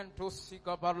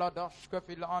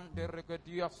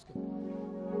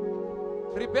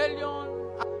Rebellion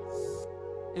has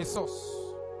a source.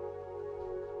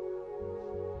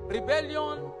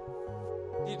 Rebellion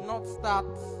did not start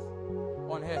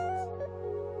on earth.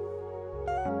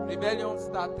 Rebellion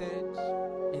started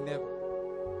in heaven.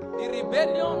 The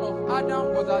rebellion of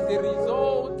Adam was as a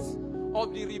result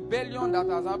of the rebellion that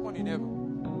has happened in heaven.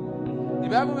 The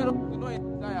Bible made us to know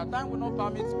in Isaiah, time will not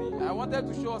permit me. I wanted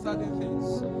to show us certain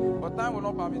things, but time will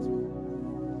not permit me.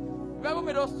 The Bible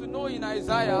made us to know in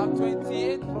Isaiah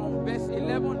 28 from verse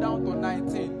 11 down to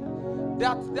 19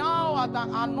 that thou art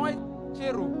an anointed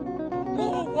cherub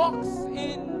who walks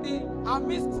in the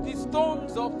amidst the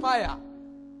stones of fire,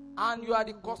 and you are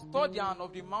the custodian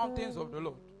of the mountains of the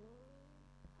Lord.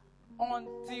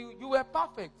 Until you were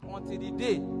perfect, until the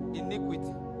day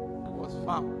iniquity was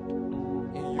found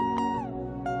in you.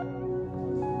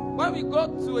 When we go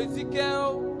to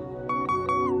Ezekiel,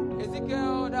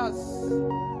 that's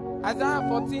Isaiah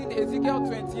 14, Ezekiel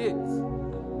 28,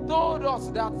 told us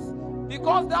that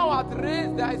because thou art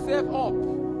raised thyself up,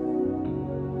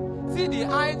 see the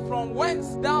height from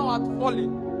whence thou art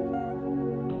fallen.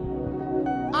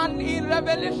 And in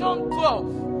Revelation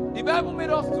 12, the Bible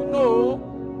made us to know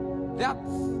that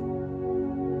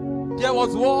there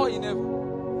was war in heaven.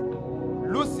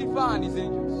 Lucifer and his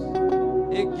angels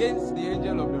against the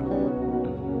angel of the Lord.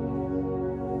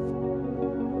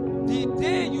 The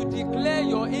day you declare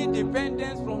your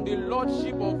independence from the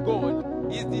lordship of God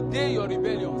is the day your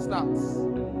rebellion starts.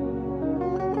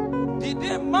 The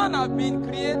day man has been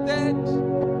created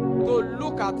to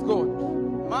look at God.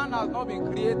 Man has not been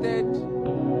created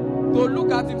to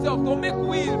look at himself, to make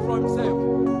will for himself.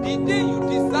 The day you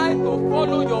decide to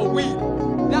follow your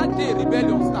will, that day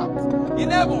rebellion starts. In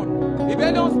heaven,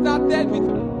 rebellion started with,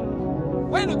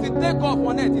 when it will take off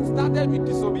on earth, it started with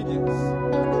disobedience.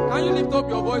 Can you lift up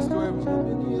your voice to heaven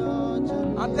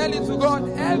and tell it to God?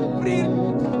 Every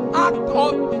act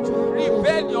of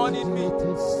rebellion in me,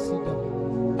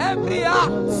 every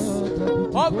act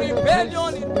of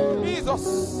rebellion in Jesus,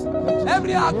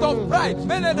 every act of pride,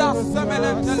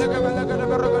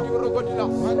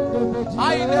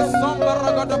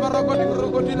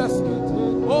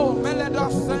 oh,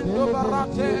 Meledas Sendo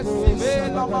Barate,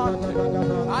 Sivela Mate,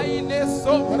 Aine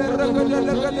Sombre,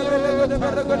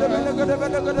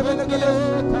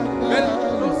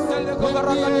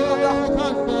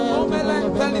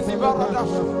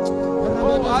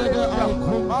 oh, hallelujah.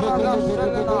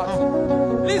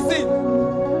 Listen,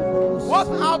 what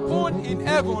happened in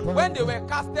heaven when they were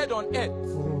casted on earth?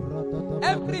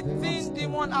 Everything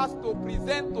demon has to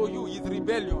present to you is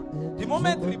rebellion. The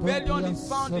moment rebellion is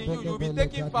found in you, you'll be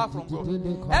taken far from God.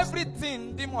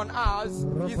 Everything demon has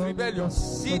is rebellion.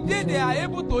 The day they are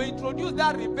able to introduce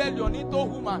that rebellion into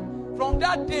human, from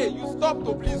that day you stop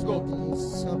to please God.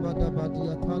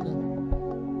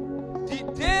 The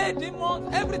day demons,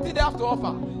 everything they have to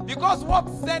offer, because what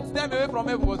sent them away from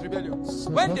heaven was rebellion.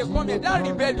 When they come here, that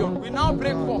rebellion will now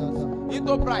break forth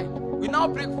into pride. We now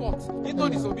break forth into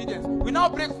disobedience. We now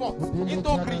break forth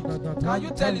into greed. Can you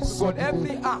tell it to God?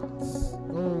 Every act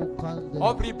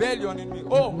of rebellion in me.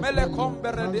 Oh, Melekom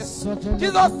Beredes.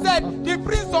 Jesus said, the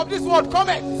prince of this world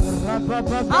cometh,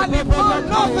 and he found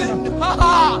nothing.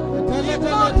 He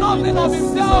found nothing of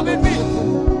himself in me.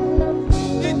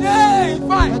 The day he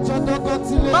finds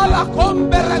Malakom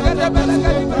Beregede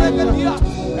Beregede Beregedia.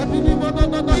 The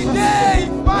day he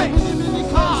finds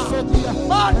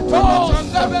Mantos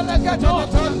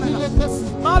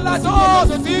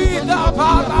Malados Vida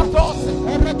Paratos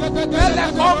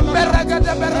Elekom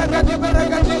Beregede Beregede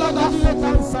Beregede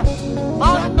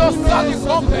Mandos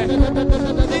Salikombe.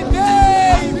 The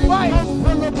day he finds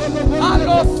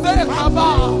Alos Sekaba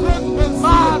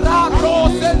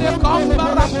Maratos Elekom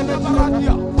Beregede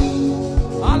Beregedia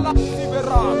Allah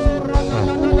Sibera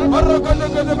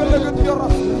Beregede Beregedia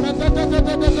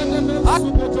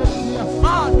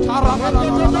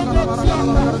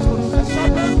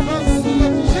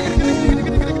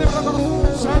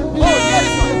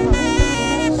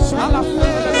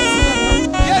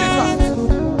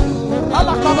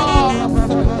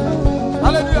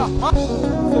Hallelujah.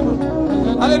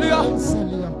 Hallelujah.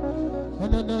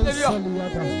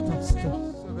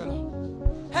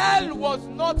 Hell was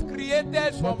not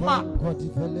created for man.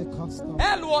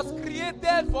 Hell was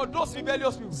created for those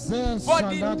rebellious people. But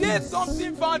the day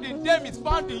something found in them is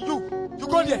found in you, you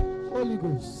go there. Holy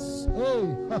Ghost.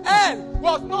 Hell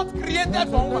was not created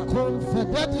for woman.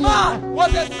 Man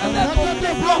was expected to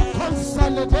be blood.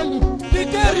 The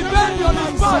day rebellion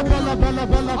is found.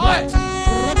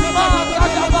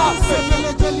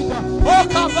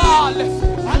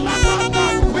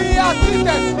 We are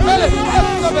treated.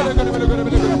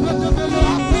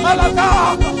 Malaka.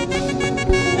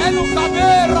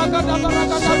 Elukabera gada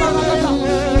baragada baragada.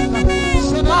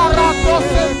 Marako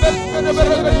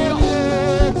semberegeria.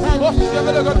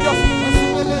 Osheberegeria.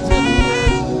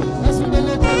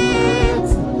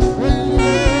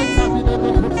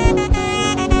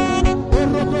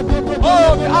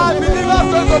 Oh, I believe I'm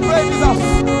going to pray this house.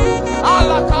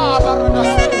 Alaka baragada.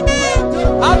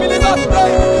 I believe I'm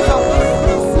praying this house.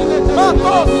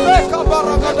 Mako seka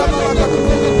baragada baragada.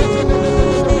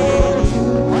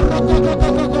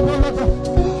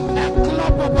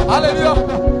 Hallelujah.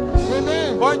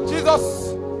 For in Jesus'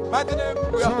 mighty name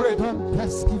we are praying.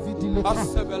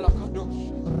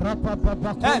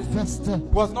 Hell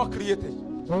was not created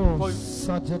for you.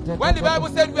 When the Bible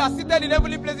said we are seated in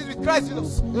heavenly places with Christ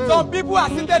Jesus, some people are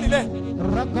seated in there.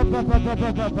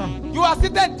 You are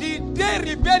seated the day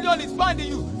rebellion is found in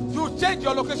you. You change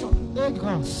your location.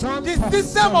 The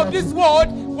system of this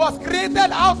world was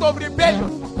created out of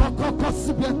rebellion.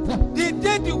 The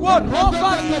day the world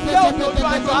offers itself to you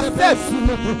and to accept,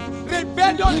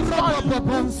 rebellion is found.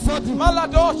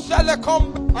 Malado shall come.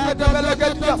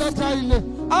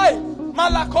 I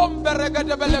Malakom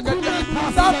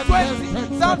Psalm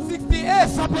 20, Psalm 68.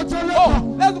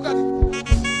 Oh, let's look at it.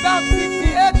 Psalm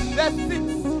 68, verse 6.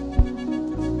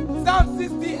 Psalm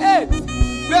 68,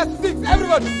 verse 6.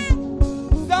 Everybody.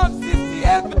 Psalm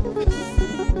 68, verse 6.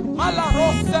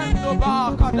 Malarosendo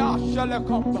Bakada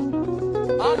Shalekomba.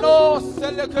 Ano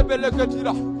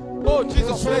Selekebelegetira. Oh,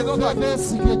 Jesus, praise God. There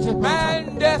is a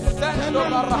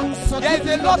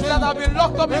lot that have been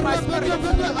locked up in my spirit.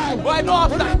 But I know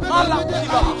after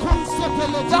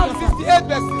Psalm 68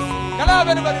 verse 6. Can I have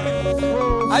anybody read this?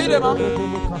 Are you there, ma'am?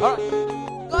 All right.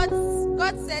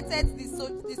 God setteth the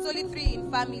solitary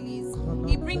in families.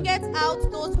 He bringeth out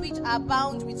those which are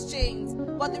bound with chains.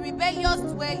 But the rebellious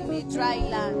dwell in a dry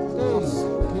land.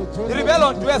 The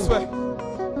rebellion dwells where?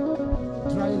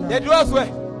 They dwell where?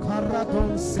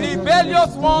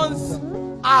 Rebellious ones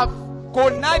have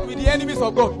connived with the enemies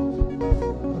of God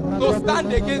to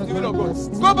stand against the will of God.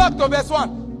 Go back to verse 1.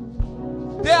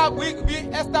 We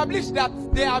established that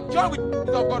they have joined with the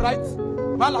enemies of God, right?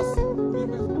 Malas.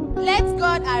 Let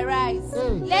God arise.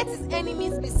 Let his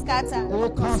enemies be scattered.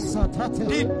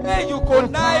 The day you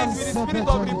connive with the spirit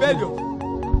of rebellion,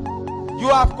 you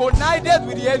have connived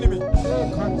with the enemy,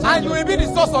 and you will be the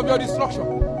source of your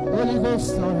destruction.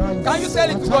 Can you tell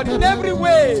it to God? In every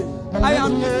way, I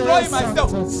am destroying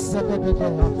myself.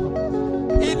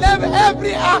 In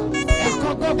every act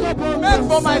meant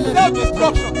for my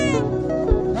self-destruction.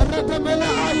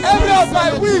 Every of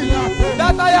my will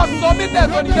that I have submitted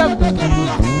to the devil.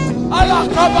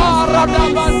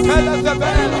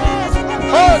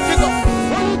 Oh, Jesus.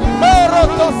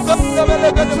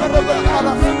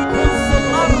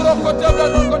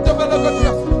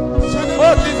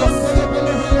 Oh, Jesus.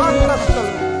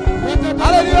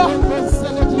 Hallelujah.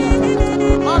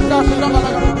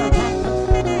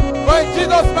 For in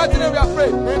Jesus' mighty name we are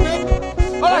praying.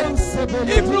 Alright.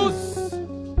 Hebrews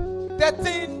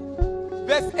 13,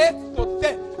 verse 8 to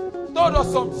 10 told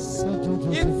us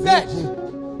something. It said,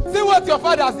 see what your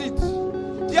fathers did.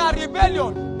 Their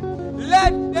rebellion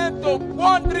led them to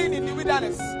wandering in the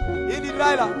wilderness, in the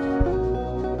dry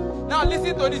land. Now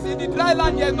listen to this. In the dry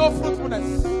land there is no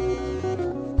fruitfulness.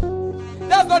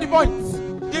 That's not the point.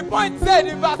 The point said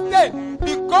in verse 10,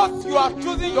 because you are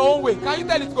choosing your own way. Can you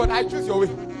tell it to God? I choose your way.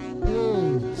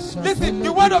 Listen,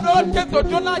 the word of the Lord came to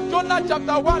Jonah, Jonah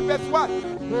chapter 1, verse 1.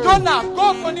 Jonah,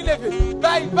 go to Nineveh.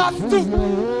 By verse 2,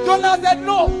 Jonah said,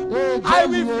 no, I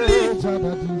will flee.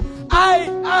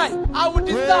 I will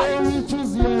decide.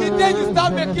 The day you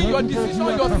start making your decision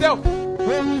yourself, you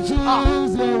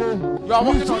are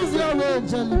walking on the way.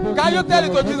 Can you tell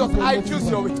it to Jesus? I choose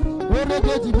your way.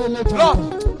 Lord,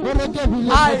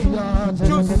 I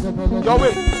choose your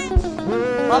way.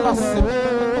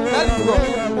 Let it go.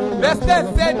 Verse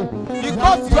 10 said,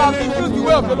 because you have refused the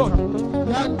way of the Lord.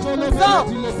 Now,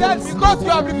 said, because you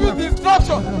have refused the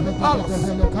instruction.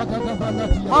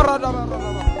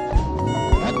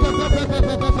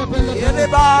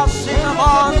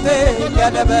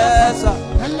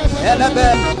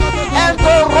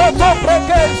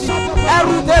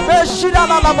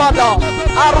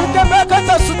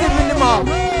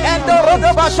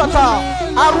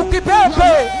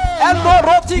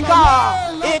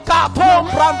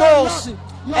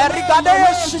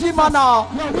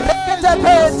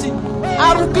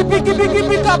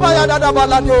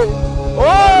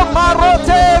 Oh,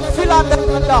 marote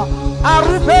filandenda.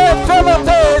 Arupe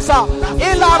felotesa.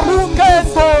 Ila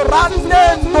rukendo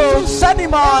randendo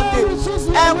sanimandi.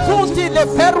 Enkunti le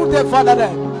peru de valere.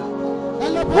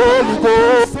 Holy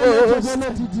Ghost.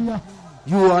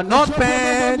 You are not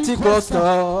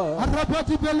Pentecostal.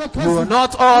 You are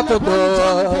not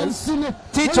Orthodox.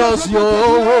 Teach us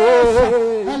your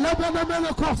way.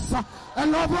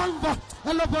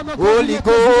 Holy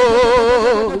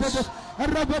Ghost. You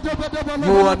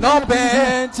are not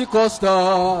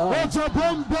Pentecostal.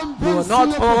 You are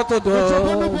not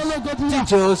Orthodox.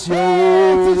 Teach us your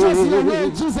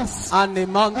way.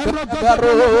 Animante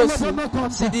Baros.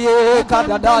 Sidie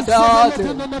Kadadada.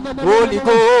 Holy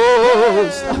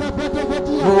Ghost.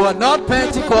 You are not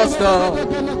Pentecostal.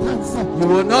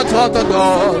 You are not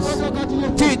Orthodox.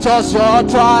 Teach us your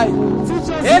tribe.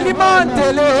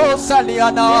 Elimante Leo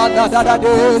Saliana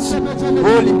Dadades.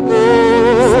 Holy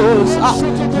Ghost.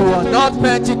 You are not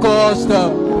Pentecostal.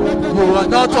 You are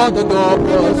not Orthodox.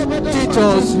 Teach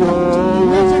us your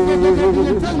ways.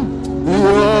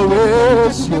 Your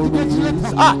ways, your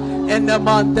ways. And the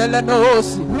man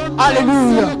telenosi.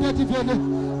 Hallelujah.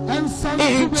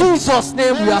 In Jesus'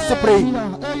 name we are praying.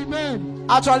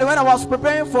 Actually, when I was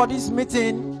preparing for this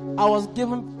meeting, I was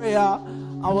given prayer.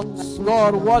 I was,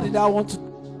 Lord, what did I want to?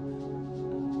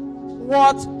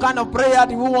 What kind of prayer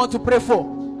do we want to pray for?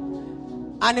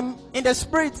 And in the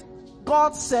spirit,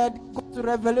 God said, go to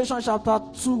Revelation chapter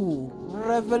 2.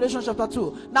 Revelation chapter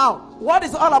 2. Now, what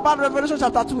is all about Revelation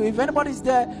chapter 2? If anybody is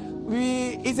there,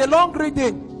 it's a long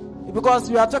reading because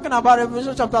we are talking about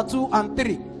Revelation chapter 2 and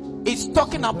 3. It's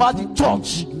talking about the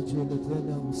church.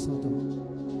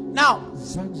 Now,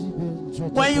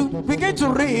 when you begin to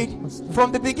read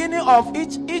from the beginning of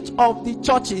each of the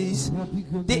churches,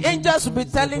 the angels will be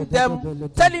telling them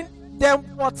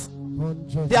what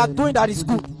they are doing that is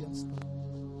good.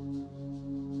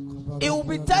 It will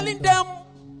be telling them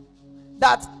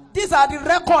that these are the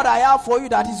record I have for you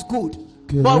that is good.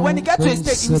 But when you get to a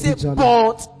stage, you say,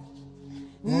 but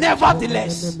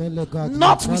nevertheless,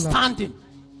 notwithstanding,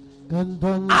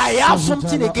 I have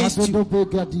something against you.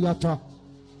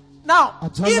 Now,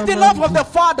 if the love of the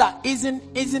Father is in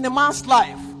a man's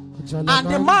life, and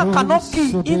the man cannot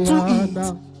key into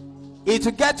it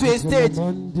will get to a stage,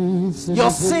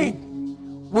 your sin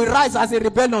will rise as a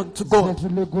rebellion to God.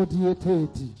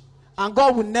 And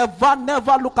God will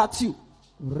never look at you.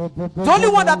 The only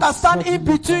one that can stand in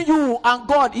between you and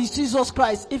God is Jesus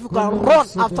Christ, if you can run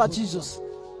after Jesus.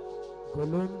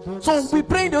 So we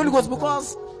pray in the Holy Ghost,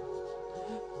 because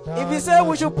if you say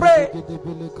we should pray,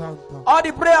 all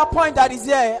the prayer point that is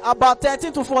here, about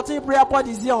 13 to 14 prayer point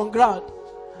is here on ground.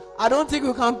 I don't think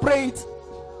we can pray it.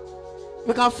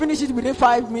 We can finish it within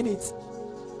 5 minutes.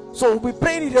 So we'll be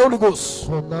praying in the Holy Ghost.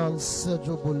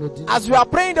 As we are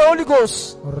praying the Holy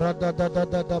Ghost,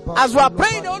 as we are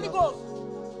praying the Holy Ghost,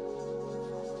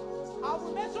 I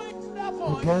will mention it prayer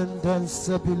point.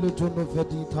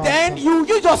 Then you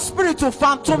use your spirit to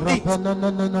phantom it.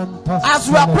 As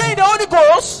we are praying the Holy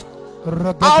Ghost,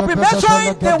 I'll be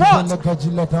measuring the what?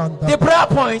 The prayer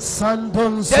points.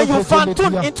 Then you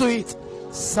phantom into it.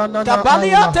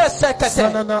 Kabaliate sekete.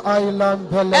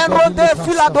 Enrode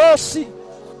filadosi.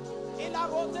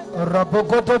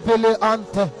 Rabogodo bele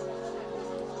ante.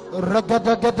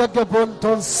 Ragadagadaga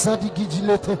bonton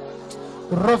sadigijilete.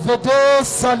 Rovede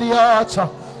saliacha.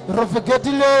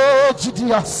 Rovegedile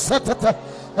jidia setete.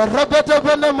 Rabede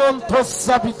benemonto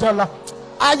sabitola.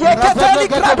 Ayeketeli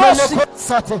krabosi.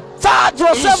 Charge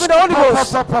yourself in the Holy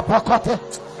Ghost.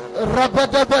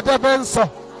 Rabede bede benso.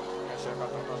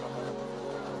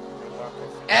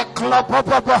 Ekla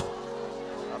papa.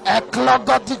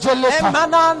 Ekla dijeleta.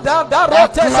 Emananda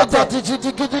darote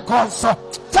digidi konso.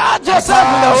 Charge yourself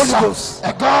in the Holy Ghost.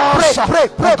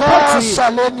 Pray to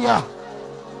him.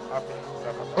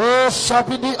 Oh,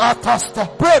 Shabini Ataste.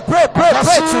 Pray to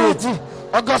him.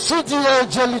 Agasidi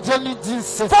Jelly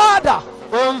Dinse. Father,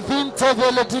 On Vinte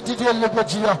Vele Didi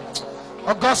Lebegia.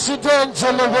 Agaside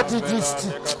Angele Disti.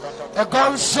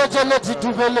 Agan Shedele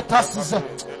Diduvele Tassize.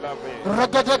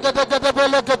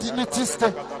 Regadagada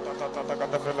Gadinitiste.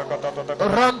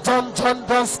 Ranton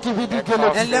Jandanski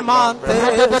Vidigele. Elemante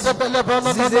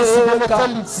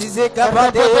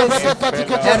Zizekabade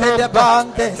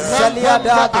Eredebande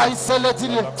Saliadad.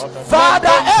 Father,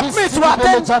 help me to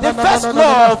attend the first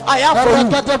love I have for you.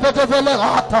 That's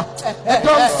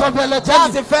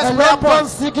the first prayer point.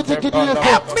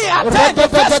 Help me attend the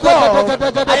first love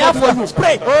I have for you.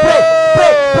 Pray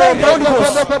in the Holy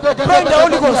Ghost. Pray in the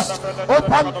Holy Ghost.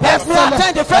 Help me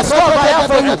attend the first love I have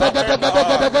for you.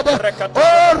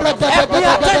 Help me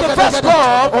attend the first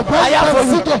love I have for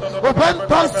you.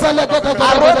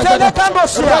 Arotele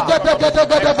Kandosia.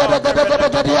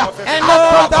 And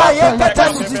Lord, I am the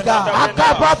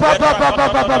Never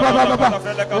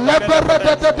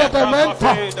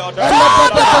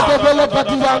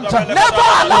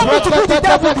allow me to be the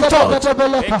devil in the church.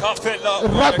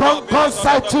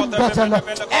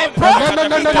 And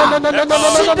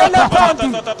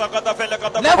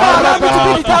never allow me to be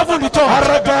the devil in the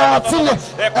church.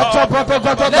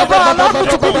 Never allow me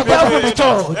to be the devil in the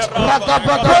church.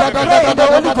 Pray in the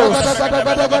Holy Ghost.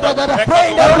 Pray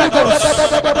in the Holy Ghost.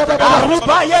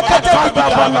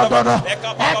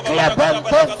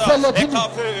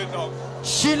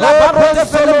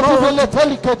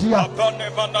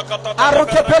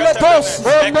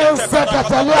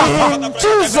 In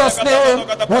Jesus' name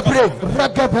we pray.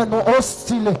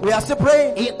 We are still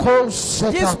praying.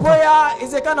 This prayer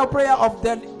is a kind of prayer of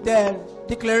the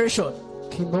declaration.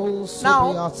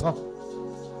 Now,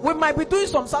 we might be doing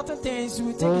some certain things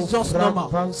we think is just normal.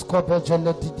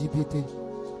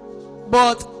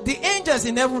 But the angels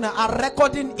in heaven are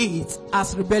recording it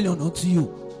as rebellion unto you.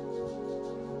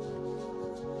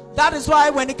 That is why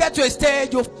when you get to a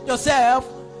stage, you find yourself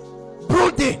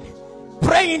brooding,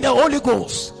 praying in the Holy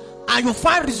Ghost, and you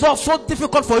find results so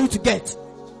difficult for you to get.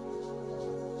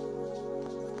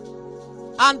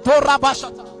 And Torah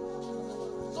Bashata.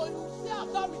 So you say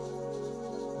after me.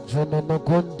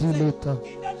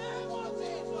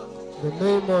 In the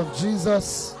name of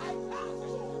Jesus,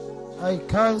 I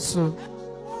cancel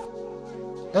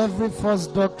every false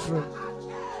doctrine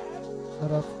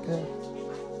that I've kept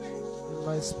in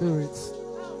my spirit.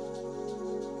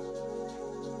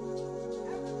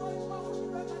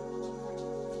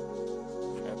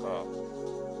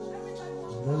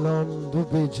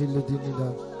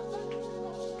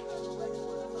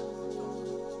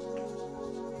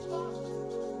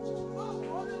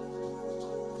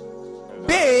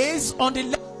 Based on the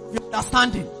level of your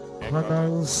understanding.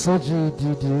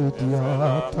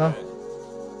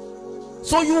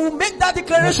 So you make that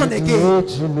declaration again.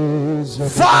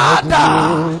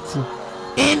 Father,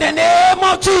 in the name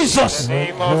of Jesus,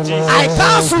 I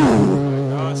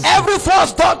cancel every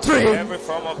false doctrine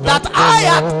that I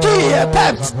had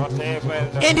kept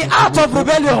in the act of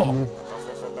rebellion.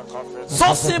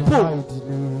 So simple.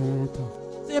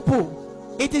 Simple.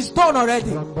 It is done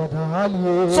already.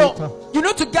 So you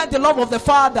need to get the love of the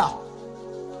Father.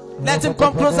 Let him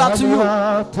come closer to you.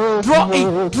 Draw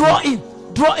in, draw in,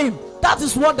 draw in. That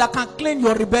is what that can clean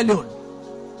your rebellion.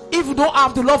 If you don't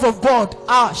have the love of God,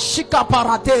 Shika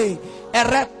Parate,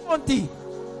 Erekonti.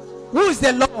 Who is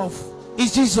the love?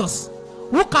 Is Jesus.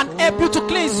 Who can help you to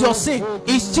cleanse your sin?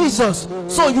 Is Jesus.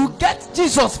 So you get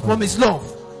Jesus from his love.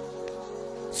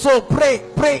 So pray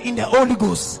in the Holy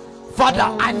Ghost. Father,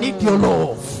 I need your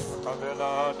love.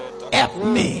 Help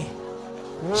me.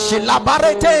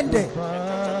 Shilabaretende.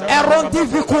 Erondi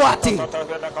vikuati.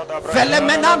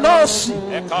 Felemena nosi.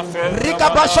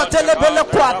 Rikabashatele bele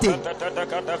kwati.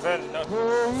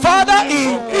 Father,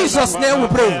 in Jesus' name we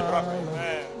pray.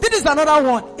 This is another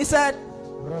one. He said,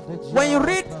 when you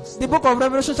read the book of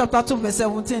Revelation chapter 2 verse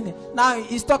 17, now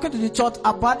he's talking to the church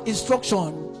about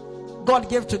instruction God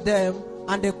gave to them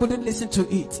and they couldn't listen to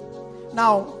it.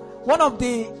 Now, one of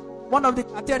the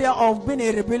criteria of being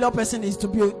a rebellious person is to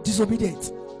be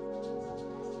disobedient.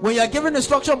 When you are given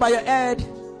instruction by your head,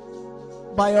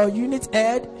 by your unit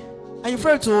head, and you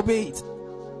fail to obey it,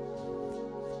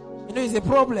 you know it's a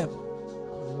problem.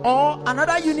 Or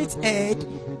another unit head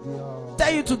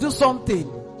tell you to do something.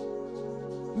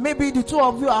 Maybe the two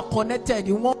of you are connected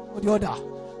in one or the other,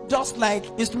 just like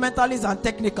instrumentalists and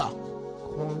technical.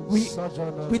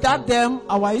 Without them,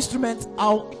 our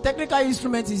technical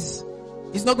instrument is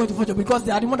not going to function because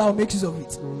they are the one that will make use of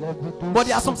it. But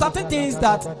there are some certain things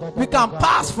that we can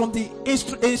pass from the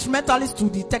instrumentalist to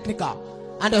the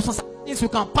technical, and there are some certain things we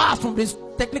can pass from the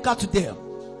technical to them.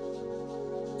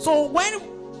 So when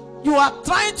you are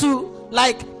trying to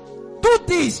do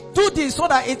this so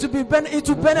that it will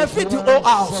benefit the whole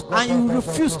house, and you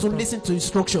refuse to listen to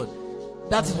instruction,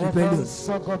 that is rebellion.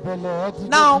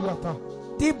 Now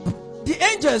the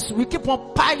angels will keep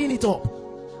on piling it up.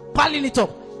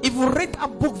 If you read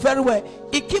that book very well,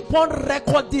 it keep on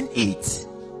recording it.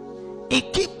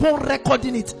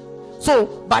 So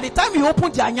by the time you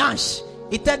open their yansh,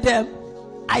 it tell them,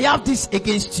 I have this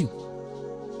against you.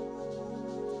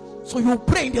 So you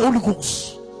pray in the Holy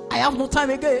Ghost. I have no time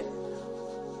again.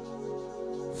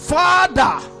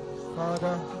 Father,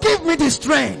 give me the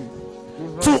strength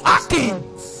to hearken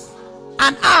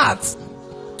and act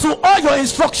to all your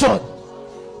instruction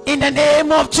in the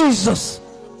name of Jesus.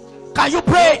 Can you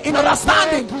pray in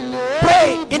understanding?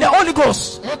 Pray in the Holy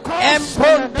Ghost.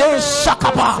 Emponde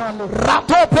shakapa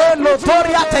ratope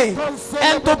lotoriate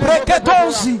ento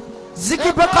brekedozi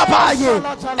Zikibe kabaye.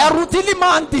 Erutili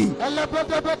mandi.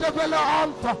 Elebedebedebele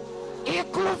anta.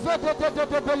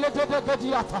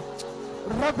 Ikluvedebedebedebedegediata.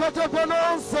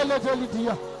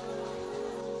 Rebedebelonseledelidea.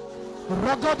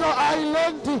 Ragada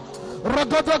Island.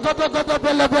 Ragada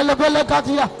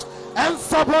Belebelebelegadia. And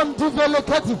Sabondi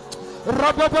Veleketi.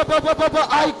 Rabababababa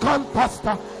icon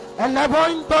pasta. And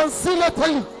Leboin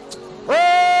Bansileteli.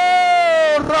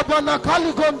 Oh, Rabana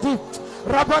Kaligondi.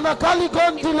 Rabana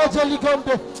Kaligondi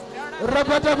Lejeligonde.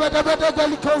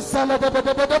 Rabadabadabadalikon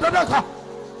Saladabadabadaka.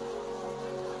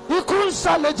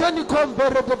 Ikunsa Lejani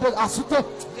Comber Asute.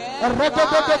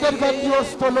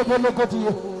 Rabadabadagandios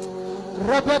Tolobologodia.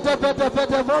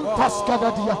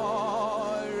 Rabadabadamontaskadadia.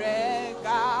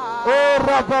 Oh,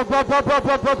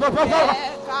 Rabababababababa.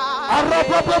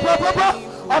 Arabababababa.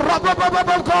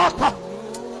 Arabababababa.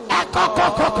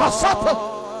 Akakakakasate.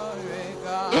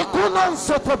 Ikunan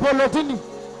Sotobolodini.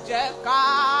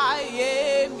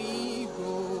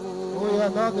 Oh, yeah,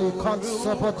 now they can't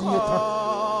support you.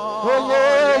 Oh,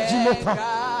 yeah, Gileta.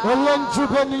 Oh, yeah,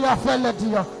 Jubenia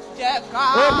Feladia.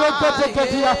 Oh,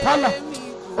 Rebetekedia Tala.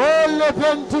 Oh,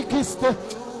 Lebentikiste.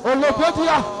 Oh,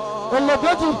 Lebedia. Oh,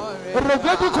 Lebedi.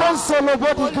 Rebedi Console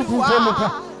Body Kidijelica.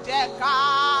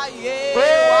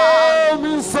 Oh,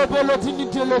 Minsobelotini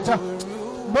Dileta.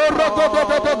 Morodo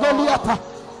de Goliata.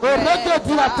 Oh,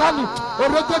 Regediatani. Oh,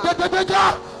 Regedega.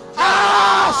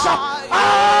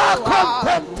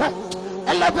 Contente.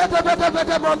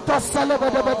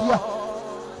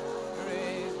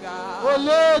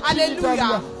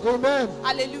 Hallelujah. Amen.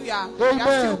 Hallelujah. We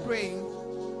are still praying.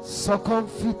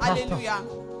 Hallelujah.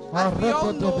 As we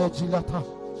all know,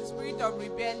 the spirit of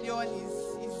rebellion is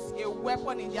a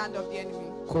weapon in the hand of the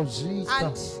enemy.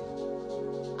 And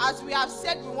as we have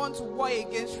said, we want to war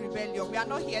against rebellion. We are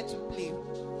not here to play.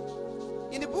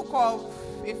 In the book of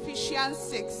Ephesians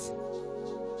 6,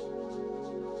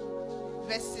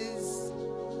 verses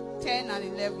 10 and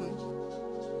 11.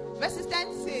 Verses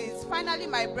 10 says, "Finally,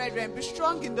 my brethren, be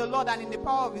strong in the Lord and in the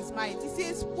power of his might." He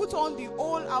says, "Put on the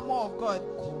whole armor of God,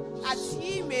 as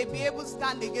ye may be able to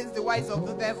stand against the wiles of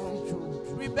the devil."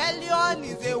 Rebellion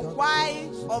is a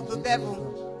wile of the devil.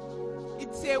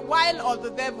 It's a wile of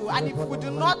the devil. And if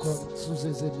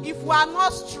we are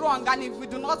not strong and if we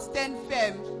do not stand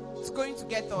firm, it's going to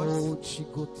get us.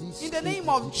 In the name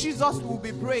of Jesus, we'll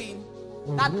be praying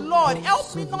that, Lord,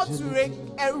 help me not to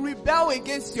rebel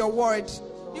against your word.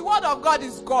 The word of God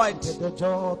is God.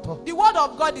 The word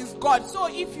of God is God. So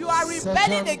if you are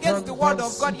rebelling against the word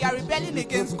of God, you are rebelling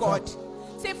against God.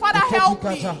 Say, Father, help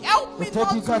me. Help me not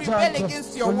to rebel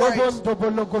against your word.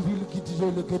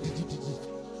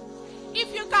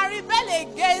 If you can rebel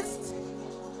against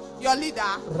your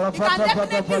leader, you can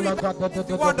definitely rebel against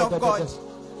the word of God.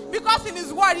 Because in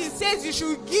his word, he says you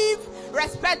should give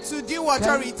respect to due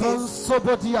authorities.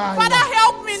 Father,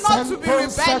 help me not to be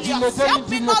rebellious. Help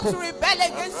me not to rebel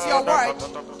against your word.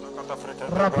 Lord,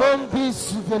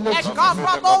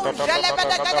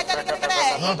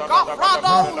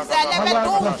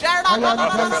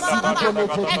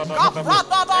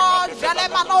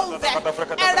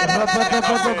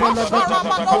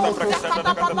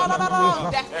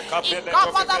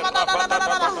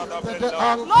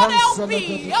 help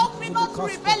me. Help me not to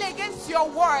rebel against your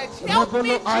word. Help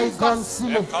me, Jesus.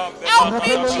 Help me,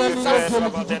 Jesus.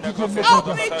 Help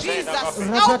me, Jesus. Help me, Jesus.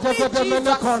 Help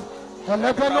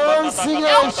me,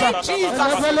 Jesus.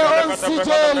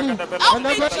 Help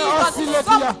me, Jesus.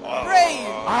 Stop praying.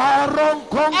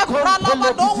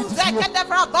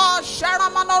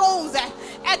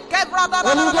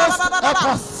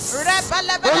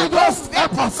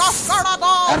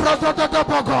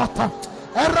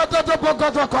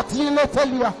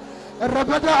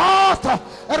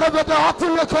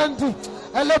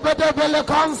 In the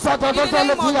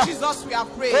name of Jesus we are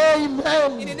praying.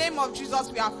 Amen. In the name of Jesus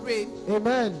we are praying.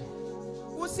 Amen.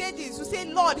 We'll say this. We'll say,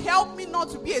 Lord, help me not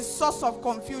to be a source of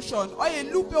confusion or a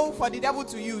loophole for the devil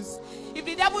to use. If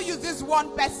the devil uses one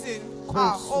person,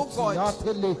 oh God.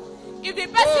 If the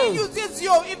person uses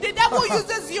you, if the devil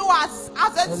uses you as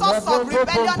a source of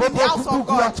rebellion in the house of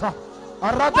God,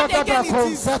 what again it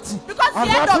is? Because the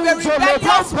end of a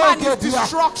rebellious man is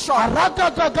destruction. Lord, I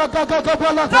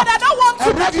don't want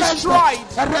to be destroyed.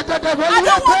 I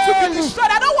don't want to be destroyed.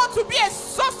 I don't want to be a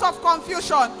source of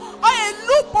confusion or a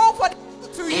loophole for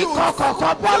to use to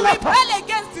rebel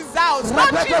against his house.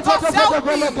 Lord Jesus, help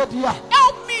me.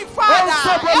 Help me, Father.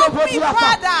 Help me,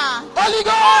 Father.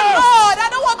 Oh Lord, I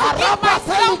don't want to give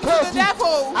myself to the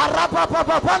devil.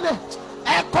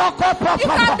 You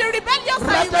can be rebellious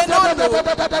and you may not know.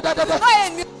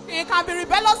 You can be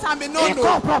rebellious and may not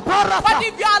know. But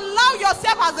if you allow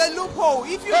yourself as a loophole,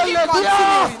 if you keep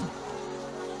continuing,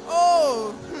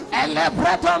 Oh.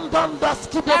 Elebredon don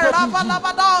daski de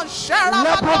Erabalabadon,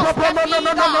 Sherabados,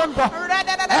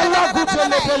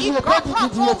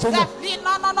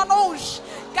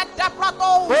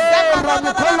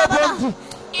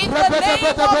 in the name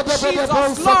of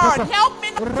Jesus, Lord, help me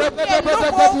not to be a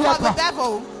loophole for the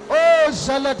devil. Oh,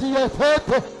 Jaladia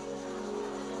Pepe.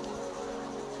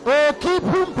 Oh, keep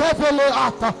him pepele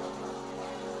ata.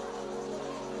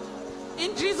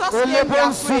 In Jesus' name we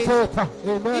are afraid.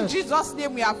 Amen. In Jesus'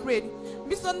 name we are afraid.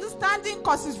 Misunderstanding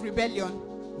causes rebellion.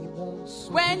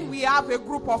 When we have a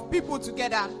group of people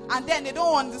together and then they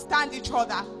don't understand each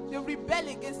other, they rebel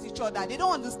against each other. They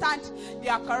don't understand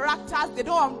their characters. They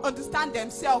don't understand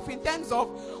themselves in terms of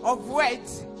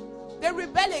words. They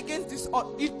rebel against each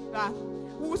other.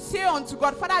 We will say unto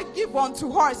God, Father, give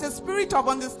unto us a spirit of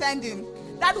understanding,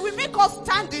 that we make us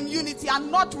stand in unity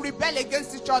and not rebel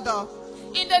against each other.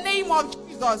 In the name of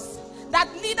Jesus, that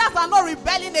leaders are not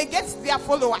rebelling against their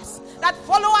followers, that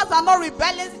followers are not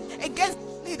rebelling against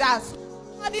leaders.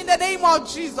 God, in the name of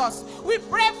Jesus, we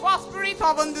pray for spirit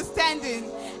of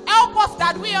understanding. Help us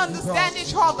that we understand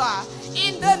each other.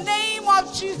 In the name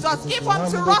of Jesus, give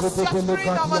unto us your spirit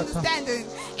of understanding.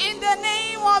 In the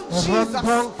name of Jesus,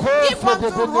 give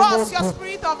unto us your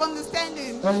spirit of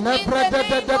understanding. In the name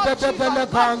of Jesus,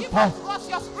 God, give unto us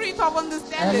your spirit of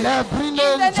understanding. In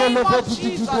the name of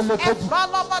Jesus,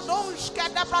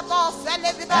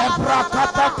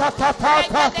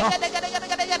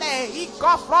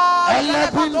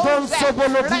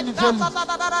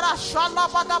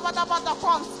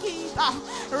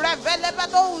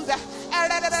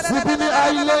 Sibini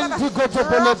Island to go to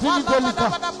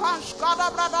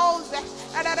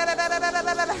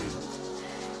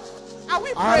Are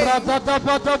we praying?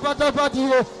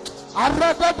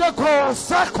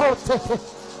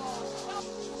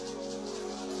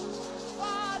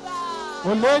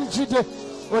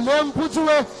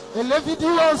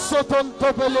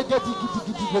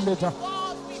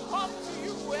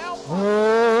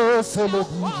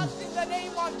 In the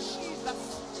name of Jesus.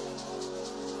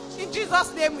 In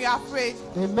Jesus' name we are prayed.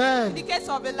 Amen. In the case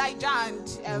of Elijah and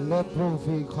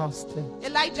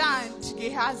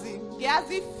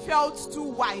Gehazi felt too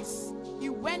wise. He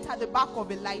went at the back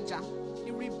of Elijah.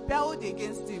 He rebelled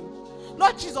against him.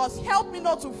 Lord Jesus, help me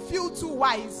not to feel too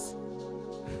wise.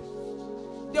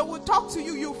 They will talk to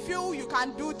you, you feel you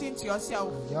can do things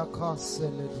yourself.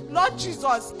 Lord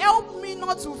Jesus, help me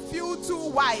not to feel too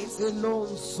wise to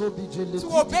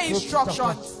obey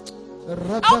instructions.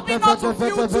 Help me not to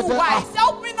feel too wise.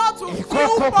 Help me not to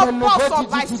feel purpose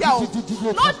of myself.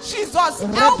 Lord Jesus,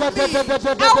 help me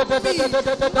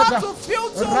not to feel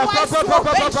too wise to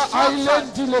obey instructions.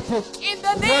 In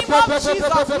the name of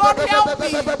Jesus, Lord, help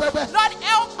me. Lord,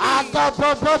 help me.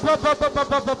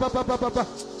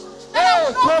 I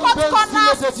will not cut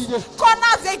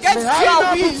corners against your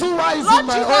will. Lord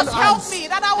Jesus, help me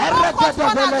that I will not cut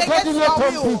corners against your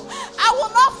will. I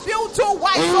will not feel too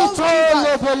wise, oh Jesus.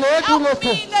 Help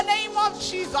me in the name of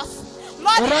Jesus.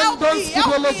 Lord, help me,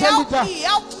 help me, help me,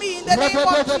 help me in the name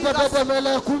of Jesus.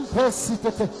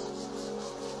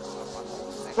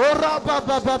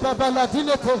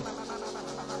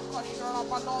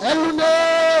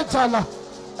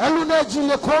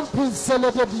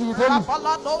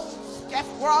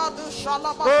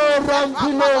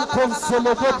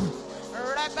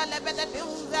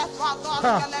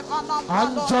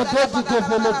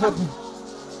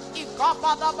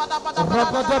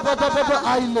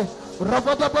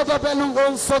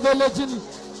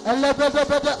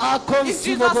 In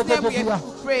Jesus' name we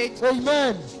have prayed.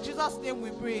 Amen. In Jesus' name we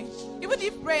pray. Even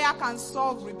if prayer can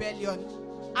solve rebellion,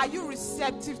 are you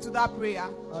receptive to that prayer?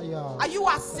 Are you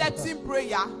accepting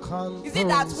prayer? Is it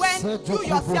that when you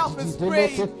yourself is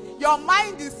praying, your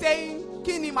mind is saying,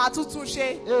 Kini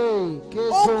matutushe? Oh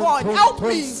God, help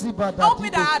me. Help me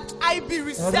that I be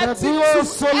receptive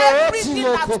to everything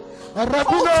that comes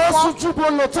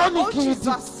from. Oh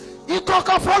Jesus.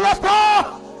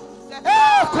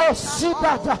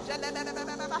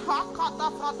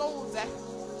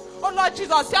 Oh Lord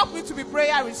Jesus, help me to be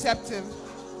prayer receptive.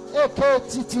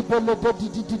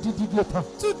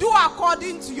 To do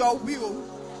according to your will.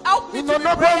 Help me to be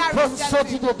prayer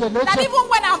receptive. That even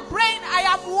when I'm praying, I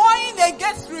am warring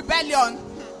against rebellion.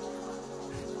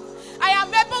 I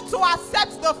am able to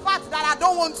accept the fact that I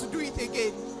don't want to do it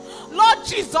again. Lord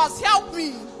Jesus, help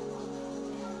me.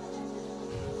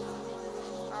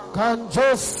 Help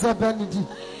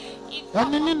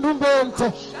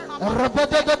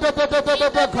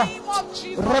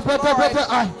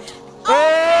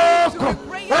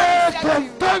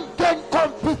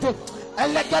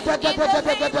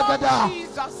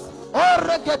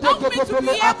me to be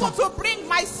able to bring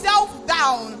myself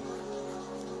down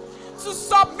to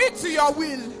submit to your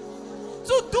will,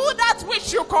 to do that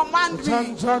which you command me.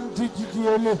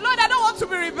 Lord, I don't want to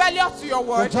be rebellious to your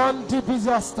word.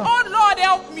 Oh Lord,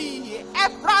 help me.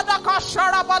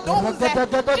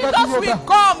 Jesus, we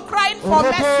come crying for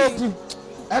mercy.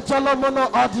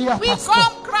 We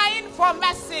come crying for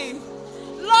mercy.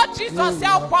 Lord Jesus,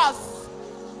 help us.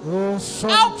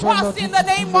 Help us in the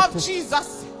name of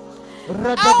Jesus.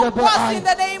 Help us in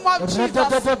the name of Jesus.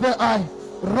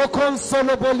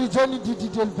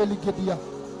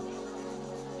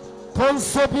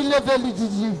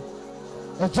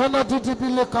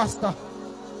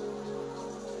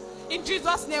 In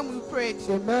Jesus' name we prayed.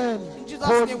 Amen. In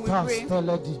Jesus' name we pray.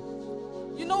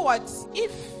 You know what?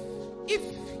 If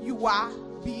you are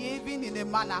behaving in a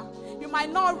manner, you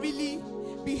might not really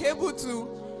be able to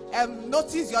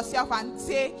notice yourself and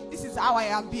say, this is how I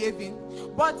am behaving.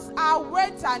 But our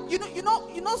words, and you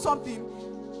know something,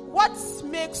 what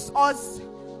makes us,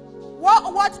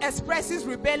 what expresses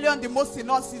rebellion the most in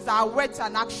us is our words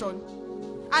and action.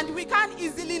 And we can't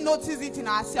easily notice it in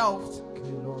ourselves.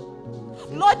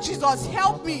 Lord Jesus,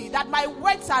 help me that my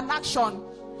words and action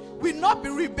will not be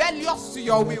rebellious to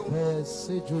your will.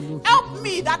 Help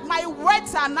me that my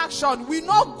words and action will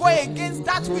not go against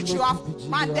that which you have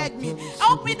commanded me.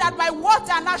 Help me that my words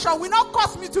and action will not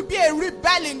cause me to be a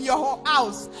rebel in your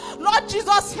house. Lord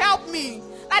Jesus, help me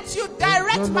that you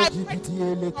direct my words,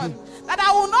 that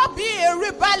I will not be a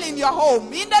rebel in your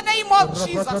home. In the name of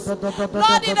Jesus.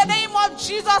 Lord, in the name of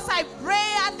Jesus, I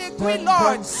pray and decree,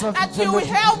 Lord, that you will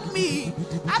help me,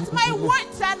 that my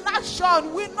words and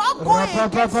action will not go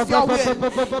against your will.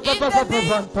 In the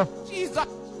name of Jesus.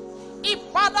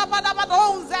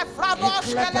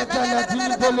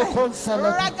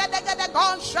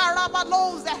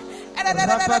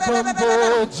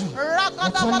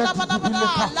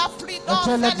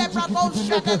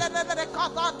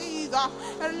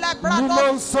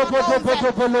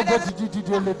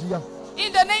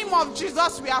 In the name of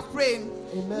Jesus, we are praying.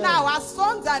 Amen. Now, as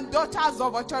sons and daughters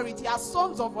of authority, as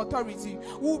sons of authority,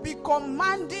 we'll be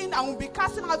commanding and we'll be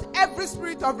casting out every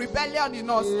spirit of rebellion in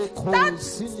us. Stand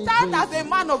as a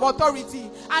man of authority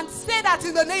and say that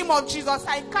in the name of Jesus,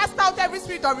 I cast out every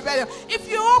spirit of rebellion. If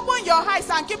you open your eyes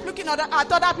and keep looking at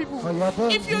other people,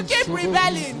 if you keep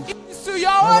rebelling, it is to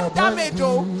your own damage,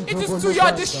 it is to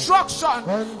your destruction.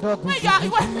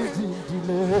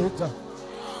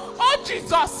 Oh,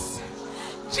 Jesus.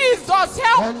 Jesus,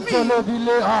 help me.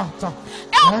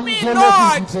 Help me,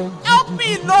 Lord. Help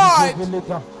me, Lord.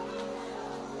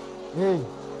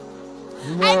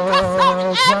 I cast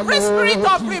out every spirit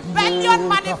of rebellion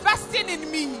manifesting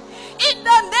in me. In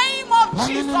the name of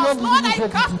Jesus, Lord, I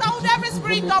cast out every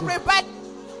spirit of rebellion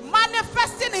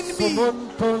manifesting in me.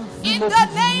 In the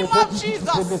name of Jesus.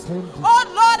 Oh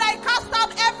Lord, I cast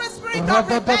out every spirit of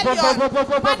rebellion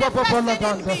manifesting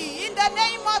in me. In the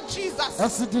name of Jesus.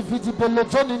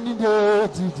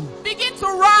 Begin to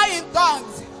roar in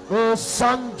tongues. Oh,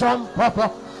 son John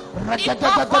Papa.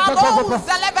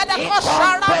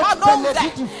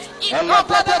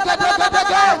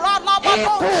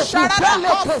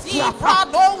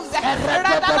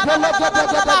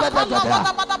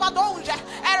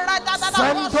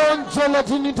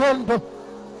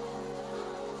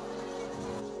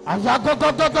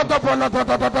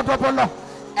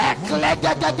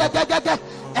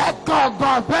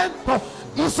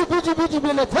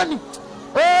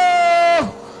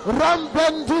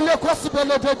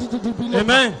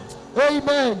 Amen.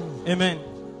 Amen. Amen.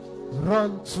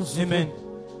 Run to Amen.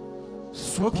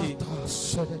 Okay.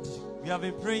 We We have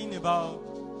been praying about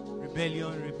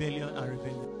rebellion, and rebellion.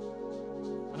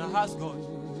 And I asked God,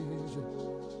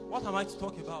 what am I to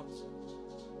talk about?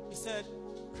 He said,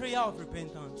 prayer of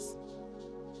repentance.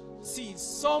 See,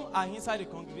 some are inside the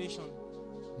congregation.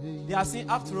 They are saying,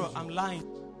 after all, I'm lying.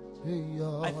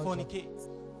 I fornicate.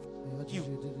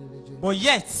 But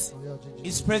yet,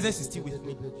 His presence is still with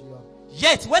me.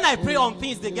 Yet, when I pray on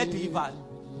things, they get delivered.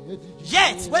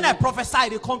 Yet, when I prophesy,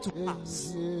 they come to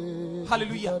pass.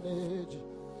 Hallelujah.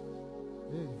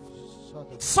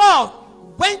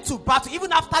 Saul went to battle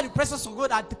even after the presence of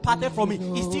God had departed from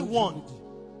him. He still won.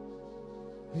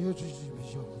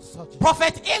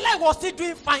 Prophet Eli was still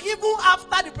doing fine even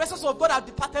after the presence of God had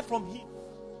departed from him.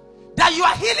 That you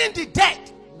are healing the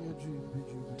dead,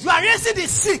 you are raising the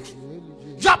sick,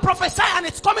 you are prophesying and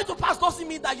it's coming to pass, doesn't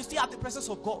mean that you still have the presence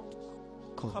of God.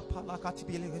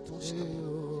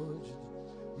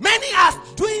 Many are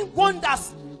doing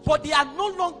wonders, but they are no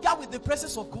longer with the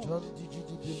presence of God.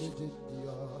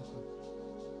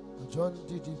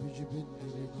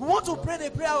 We want to pray the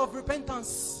prayer of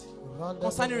repentance.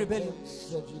 concerning rebellion.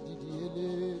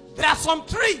 There are some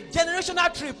tree,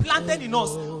 generational tree planted in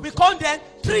us. We call them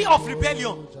tree of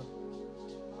rebellion.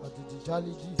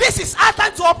 This is our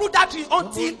time to uproot that tree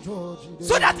until,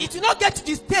 so that it will not get to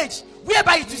the stage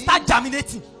whereby it will start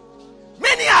germinating.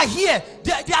 Many are here,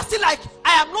 they are still like,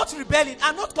 I am not rebelling,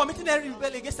 I'm not committing any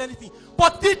rebellion against anything.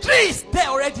 But the tree is there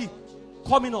already,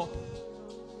 coming up.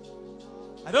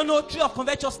 I don't know, tree of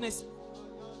covetousness.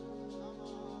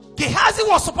 Gehazi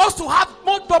was supposed to have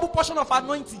more double portion of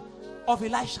anointing of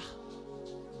Elisha.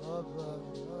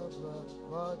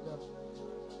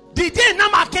 The day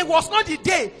Naaman came was not the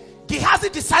day Gehazi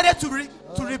decided to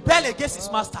rebel against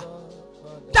his master.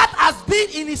 That has been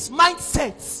in his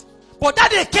mindset. But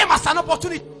that day came as an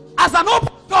opportunity, as an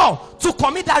open door to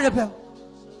commit that rebel.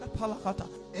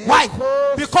 Why?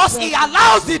 Because he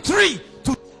allows the tree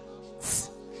to,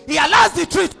 he allows the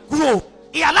tree to grow.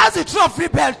 He allows the tree of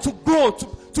rebel to grow,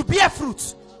 to bear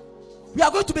fruit. We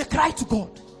are going to be crying to God.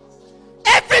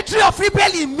 Every tree of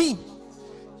rebel in me,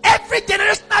 every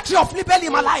generational tree of rebel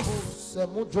in my life,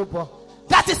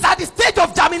 that is at the stage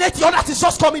of germinating, or that is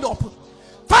just coming up.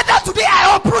 Father, today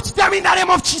I uproot them in the name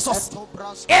of Jesus. I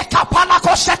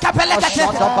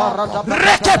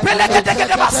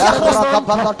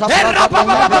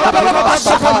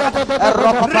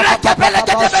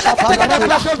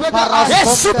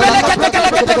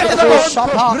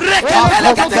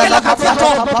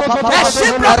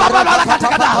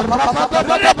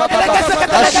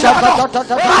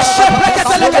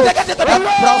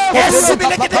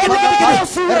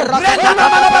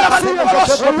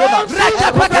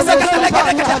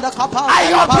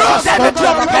uproot every tree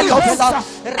of rebellion.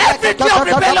 Every tree of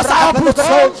rebellion I uproot.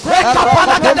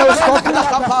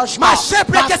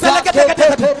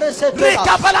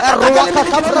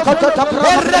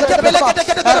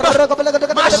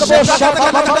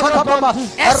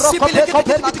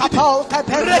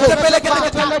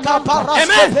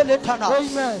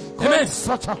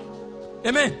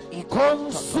 Amen.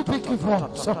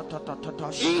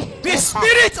 The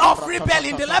spirit of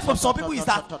rebellion in the life of some people is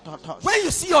that when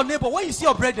you see your neighbor, when you see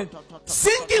your brethren,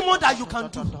 singing more than you can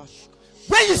do,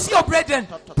 when you see your brethren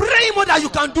praying more than you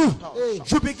can do,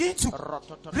 you begin to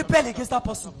rebel against that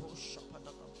person.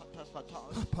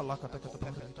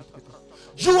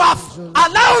 You have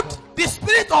allowed the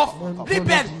spirit of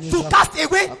rebellion to cast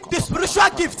away the spiritual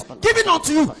gift given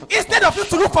unto you, instead of you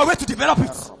to look for a way to develop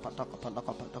it.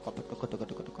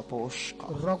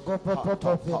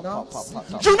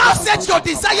 You now set your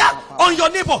desire on your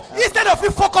neighbor instead of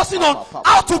you focusing on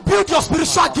how to build your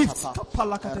spiritual gift.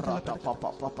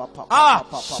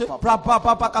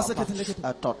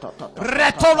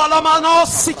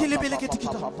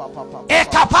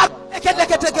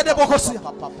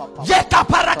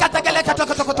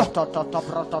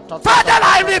 Father,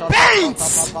 I repent.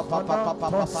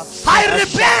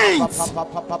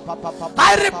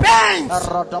 I repent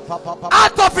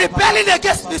out of rebelling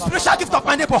against the spiritual gift of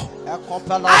my neighbor. I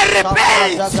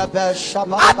repent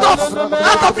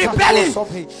out of rebelling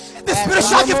the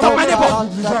spiritual gift of my neighbor.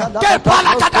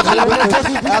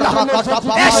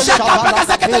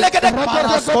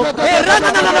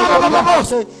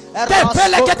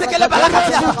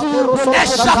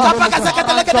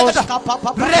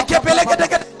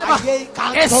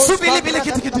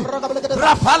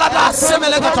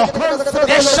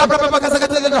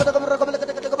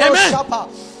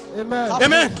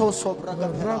 Amen.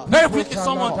 Very quickly,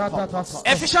 someone.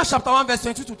 Ephesians chapter 1 verse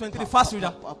 22 to 23. Fast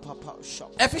reader.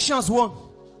 Ephesians 1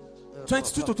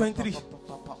 22 to 23.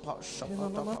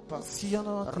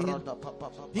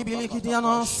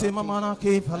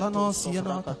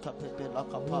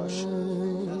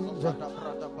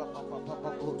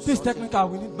 This technical,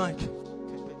 we need mic.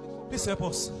 Please help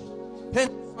us.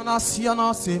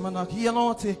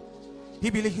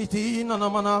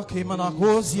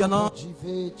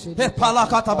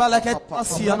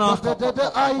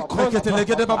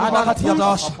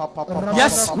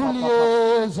 Yes.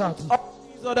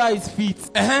 His order his feet.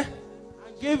 And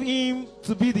gave him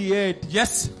to be the head.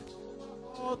 Yes.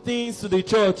 All things to the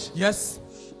church. Yes.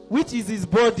 Which is his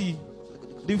body,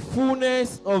 the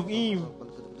fullness of him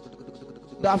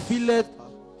that filleth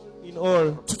in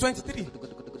all. To 23.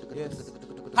 Yes.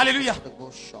 Hallelujah.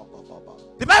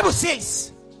 The Bible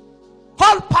says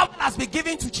all power has been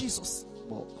given to Jesus,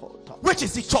 which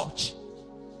is the church.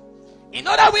 In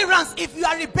other way rounds, if you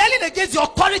are rebelling against the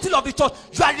authority of the church,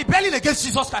 you are rebelling against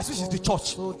Jesus Christ, which is the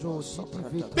church.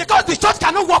 Because the church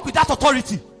cannot work with that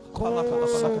authority.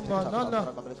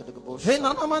 Hey,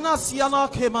 nana mana siana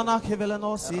ke mana ke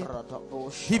velenosi.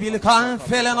 He will come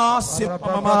velenosi.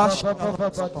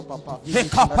 He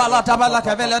kapala tabala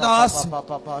ke velenos.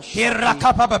 He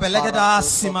rakapa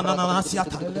belegadas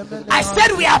mananasiata. I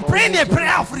said we are praying a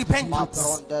prayer of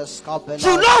repentance.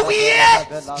 You know where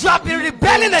you have been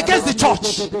rebelling against the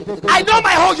church. I know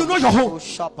my home, you know your home.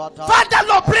 Father,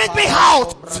 Lord, bring me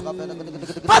out.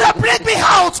 Father, bring me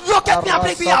out. Locate me and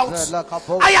bring me out.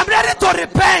 I am ready to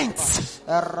repent.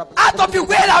 Out of the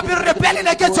way I've been rebelling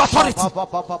against your authority.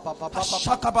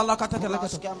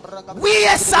 We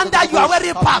asunder you are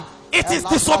wearing palm. It is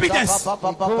disobedience.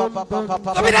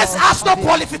 Disobedience has no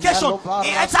qualification.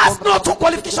 It has no two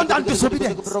qualification than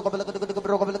disobedience.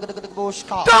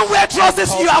 Don't wear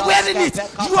trousers, you are wearing it.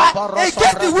 You are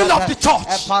against the will of the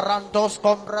church.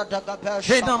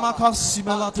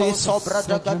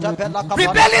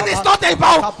 Rebellion is not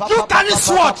about you carrying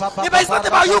sword. It's not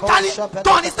about you carrying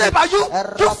gun. It's not about you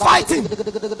fighting.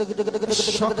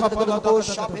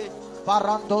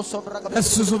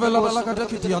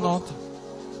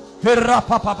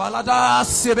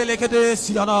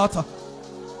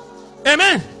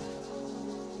 Amen.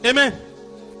 Amen.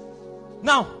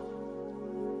 Now,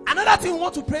 another thing we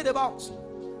want to pray about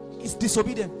is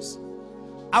disobedience.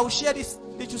 I will share this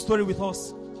little story with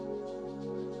us.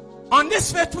 On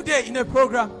this fateful day in a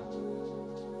program,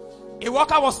 a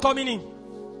worker was coming in,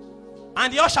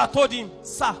 and the usher told him,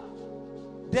 "Sir,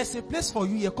 there's a place for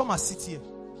you here. Come and sit here."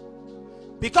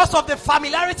 Because of the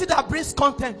familiarity that brings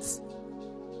content,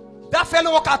 that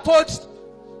fellow worker told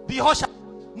the usher,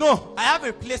 "No, I have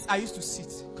a place I used to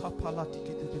sit."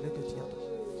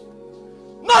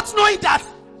 Not knowing that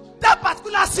that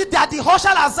particular seat that the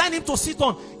usher assigned him to sit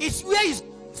on is where he's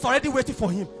already waiting for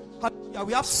him.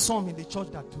 We have some in the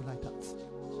church that do like that.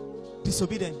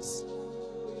 Disobedience.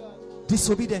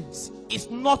 Disobedience is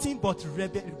nothing but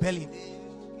rebellion.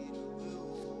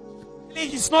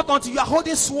 It's not until you are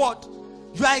holding sword,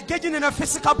 you are engaging in a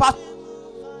physical battle.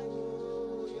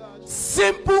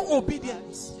 Simple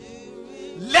obedience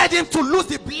led him to lose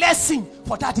the blessing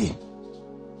for that day.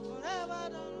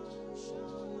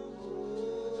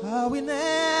 I will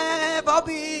never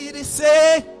be the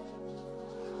same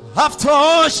after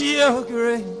your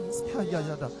grace.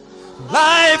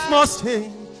 Life must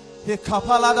change.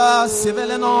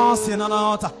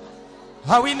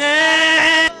 I will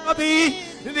never be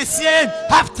the same.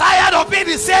 I'm tired of being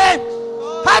the same.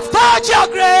 I've touched your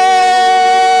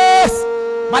grace.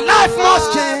 My life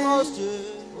must change.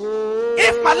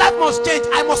 If my life must change,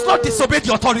 I must not disobey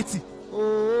the authority.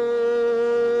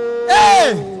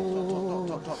 Hey!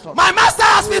 My master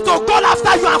asked me to go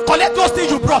after you and collect those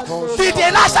things you brought. Did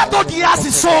Elisha told the ass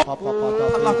his soul?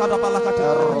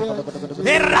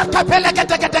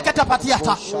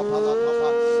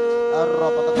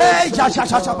 Hey,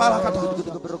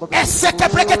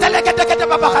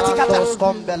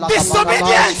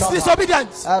 disobedience,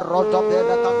 disobedience.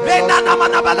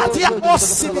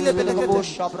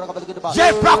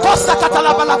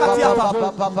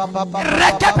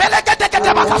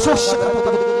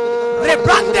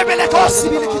 Rebrande bele kosi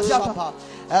bile kitiata.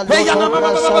 Hey ya mama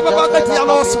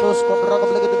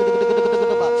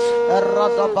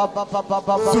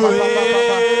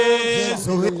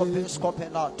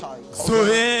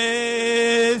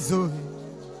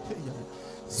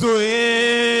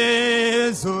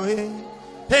Zoe.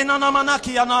 Hey nana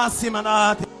manaki ya na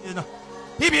simanati.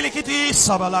 Ibilikiti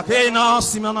sabala kena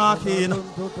simanakina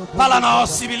palana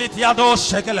sibiliti ado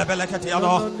shekele beleketi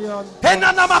ado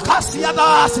henana makasi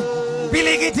adasi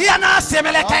biligiti ana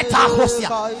semeleketa hosia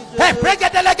he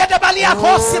pregedele balia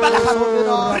hosi balaka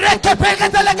reke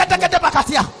pregedele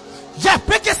bakatia je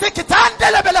pekese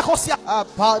kitandele bele hosia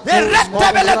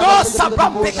reke bele do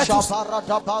sabam peketus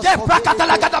je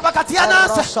prakatala gada bakatiana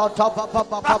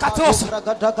prakatos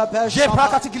je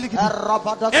prakati giligiti.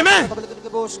 Amen.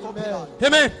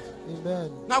 Amen.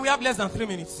 Amen. Now we have less than 3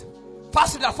 minutes.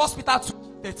 First Peter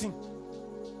 2:13.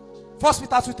 1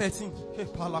 Peter 2:13. Hey,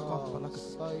 palaka.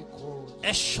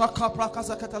 Eshaka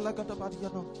prakaza katalagada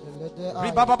badiano.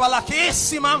 Ribababala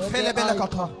kisiman felebele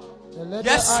kata.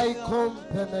 Yes.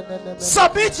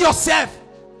 Submit yourself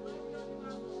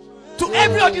to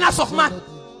every ordinance of man,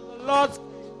 Lord,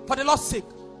 for the Lord's sake.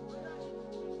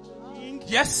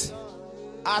 Yes.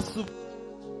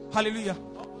 Hallelujah.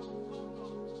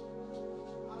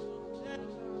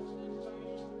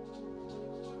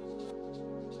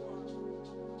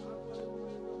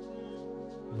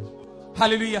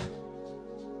 Hallelujah.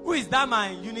 Who is that my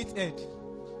unit head?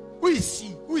 Who is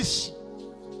she? Who is she?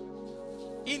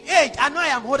 In age, I know I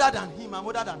am older than him. I'm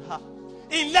older than her.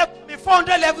 In level, in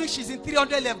 400 level, she's in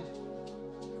 300 level.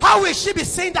 How How will she be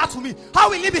saying that to me? How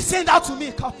will he be saying that to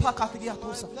me?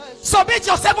 Submit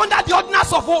yourself under the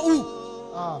ordinance of who?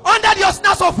 Under the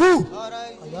ordinance of who?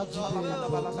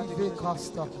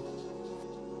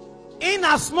 In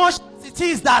as much as it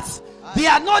is that they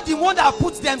are not the one that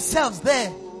put themselves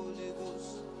there.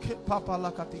 They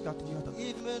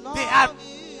are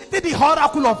the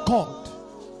oracle of God.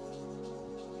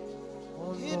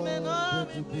 You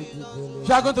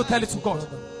are going to tell it to God.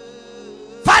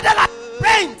 Father, I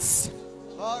repent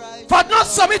for not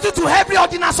submitting to every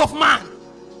ordinance of man.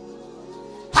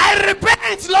 I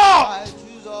repent, Lord,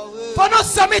 for not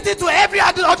submitting to every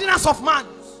ordinance of man.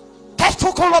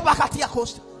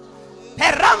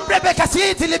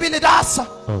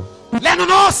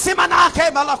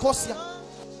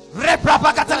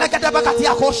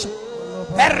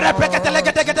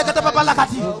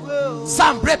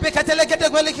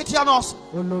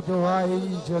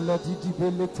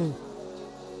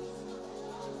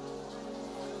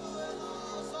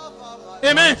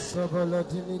 Amen.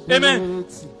 Amen.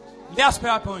 Last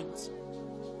prayer point.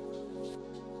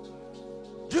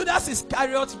 Judas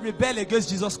Iscariot rebelled against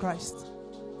Jesus Christ.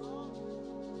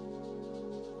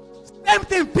 Same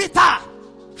thing, Peter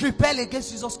rebelled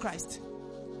against Jesus Christ.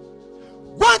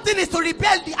 One thing is to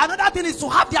rebel, another thing is to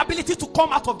have the ability to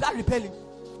come out of that rebellion.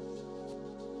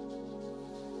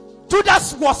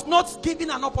 Judas was not given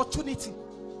an opportunity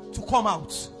to come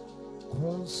out.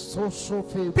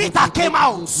 Peter came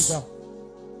out.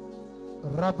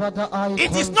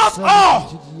 It is not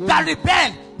all that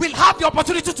rebel will have the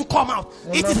opportunity to come out.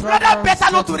 It is rather better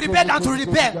not to rebel than to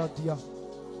rebel.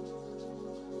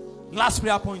 Last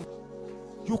prayer point.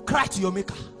 You cry to your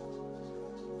maker.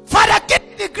 Father, give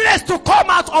me the grace to come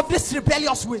out of this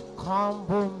rebellious way.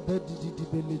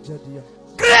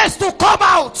 Grace to come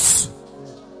out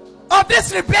of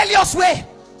this rebellious way.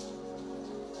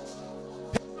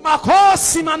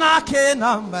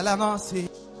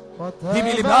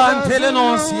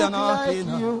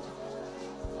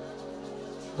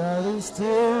 That is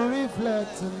still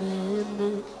reflecting in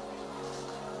me.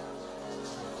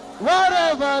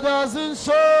 Whatever doesn't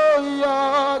show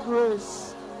your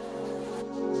grace,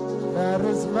 that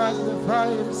is magnify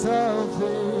himself in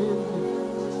me.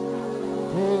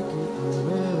 Take it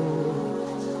away.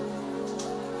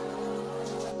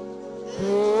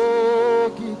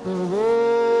 Take it away.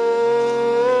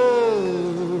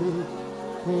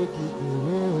 Take it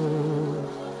away.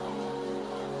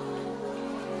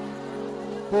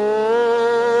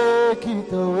 Take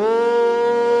it away.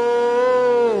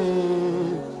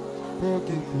 Take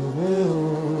it away.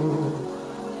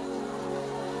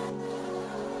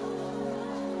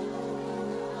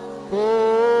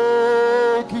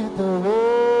 Take it away.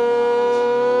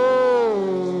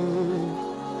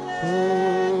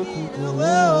 Take it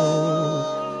away.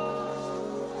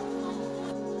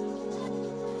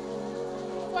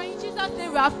 For in Jesus'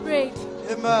 name we have prayed.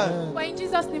 Amen. For in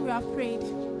Jesus' name we have prayed.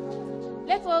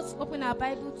 Let us open our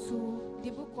Bible to the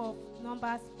book of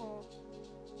Numbers 4.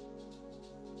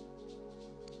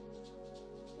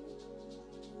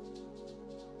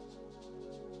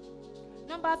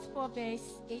 Numbers 4 verse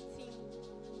 18.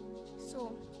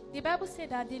 So, the Bible said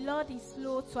that the Lord is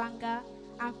slow to anger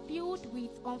and filled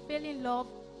with unfailing love,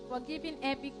 forgiving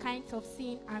every kind of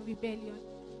sin and rebellion.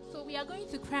 So we are going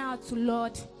to cry out to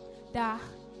Lord that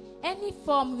any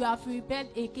form we have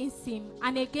rebelled against him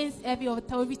and against every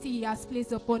authority he has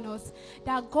placed upon us,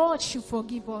 that God should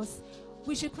forgive us.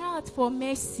 We should cry out for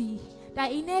mercy,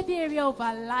 that in every area of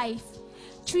our life,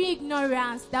 through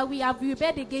ignorance, that we have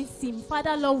rebelled against him,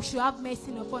 Father Lord, we should have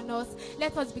mercy upon us.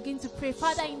 Let us begin to pray.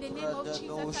 Father, in the name of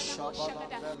Jesus,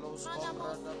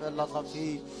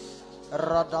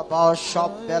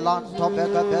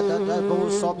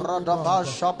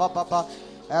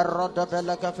 Errada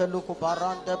belaka feluku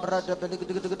parande brada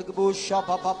beligdigidigibu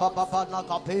shapa papa papa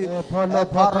nakapi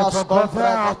paras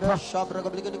konfra shabra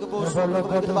beligdigibu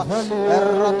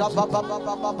errada papa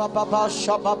papa papa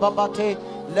shapa babate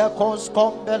le cons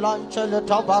combelanche le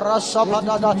tabarasa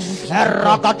badada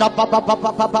errada papa papa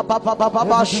papa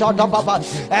papa shada baba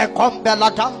e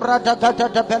combela tambra de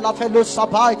bella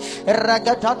felusapai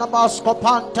regatana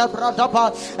mascopante brada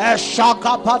ba e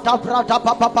shaka pata brada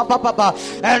papa papa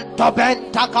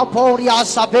entobenta Caporia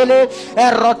Savile,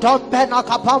 Erotompena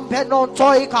Capampe non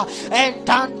toica, and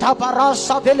Tanta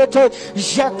Parasa Village,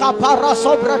 Jeca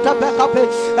Parasobra Tabecape,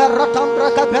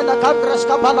 Eratambra Capella Cambras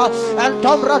Capala, and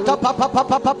Tomrata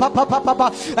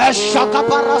Papa, Shaka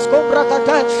Parascombra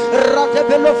Cate,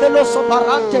 Ratebello Veloso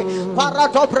Parante,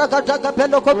 Paratobra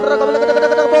Capello Cobra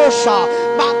Bosha,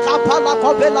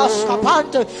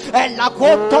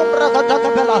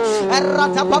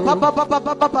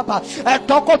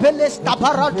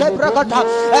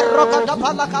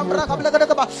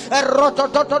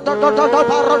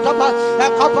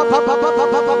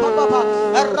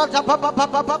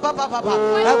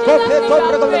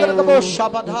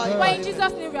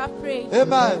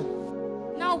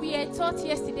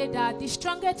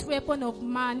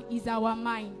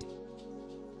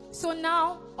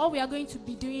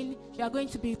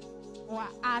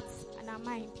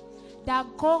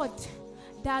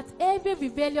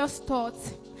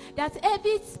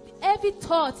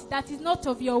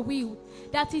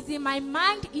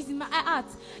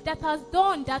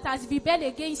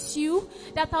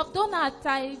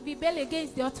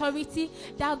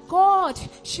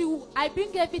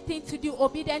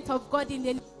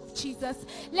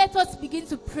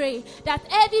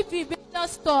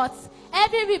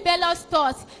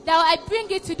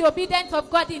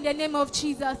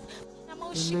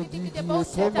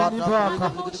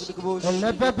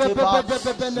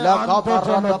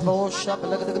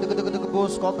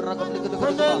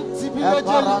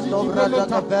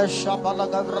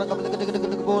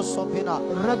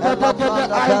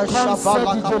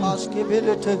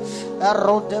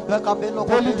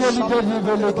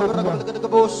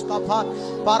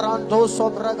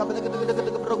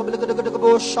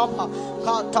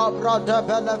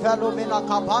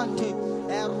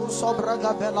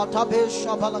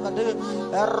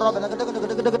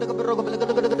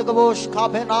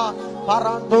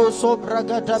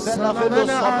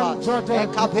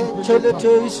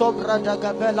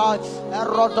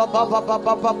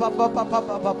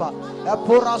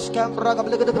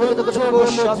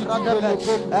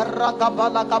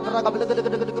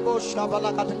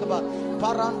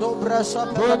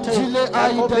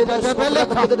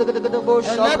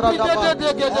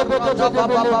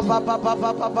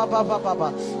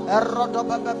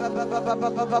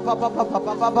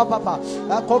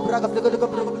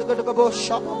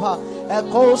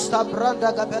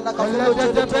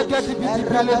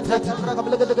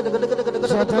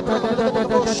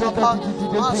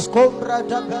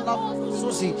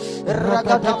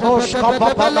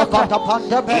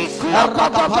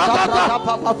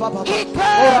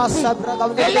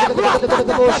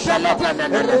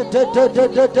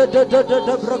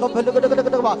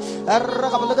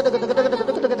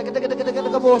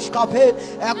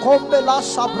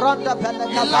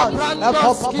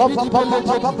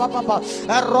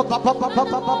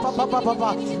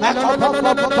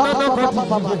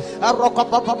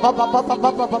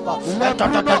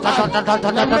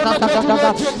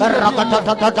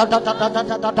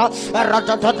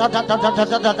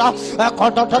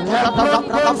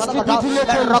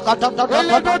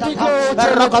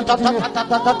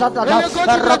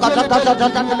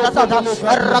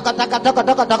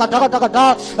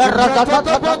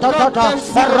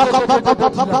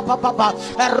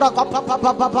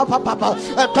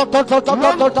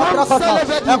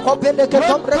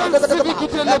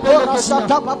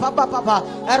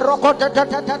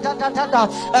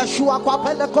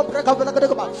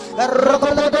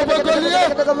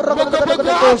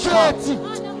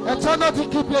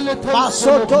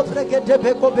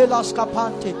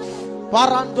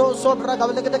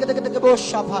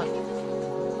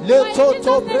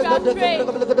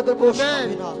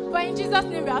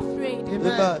 prayed.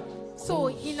 Amen. So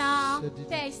in our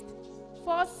text,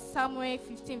 1 Samuel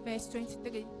 15 verse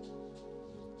 23.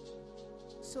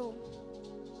 So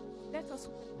let us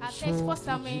our text 1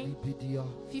 Samuel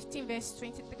 15 verse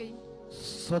 23.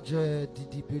 Saje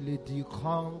didi bele di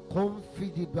khan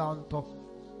confidi banto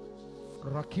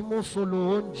rakimo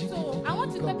solo onji So I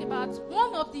want to talk about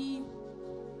one of the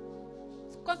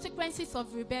consequences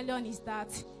of rebellion is that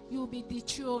you will be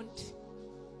dethroned.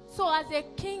 So as a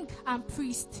king and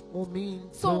priest,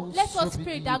 so let us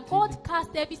pray that God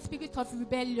cast every spirit of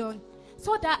rebellion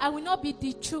so that I will not be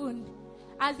dethroned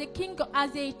as a king,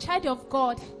 as a child of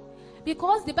God.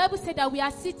 Because the Bible said that we are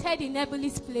seated in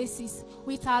heavenly places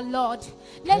with our Lord.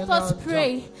 Let us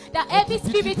pray that every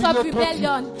spirit of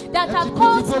rebellion that has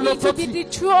caused me to be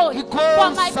dethroned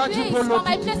from my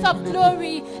place of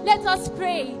glory, let us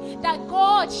pray that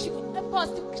God should help us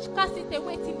to cast it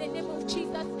away in the name of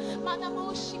Jesus.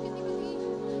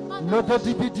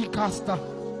 Nobody be the caster.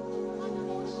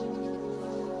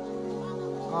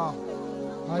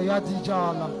 Ayadi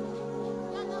Jala.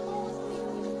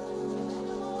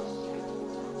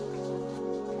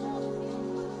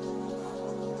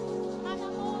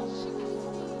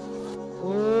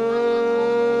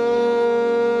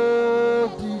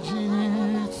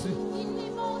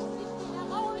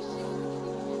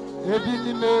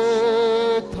 Ebinime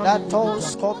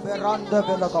Latos Coperanda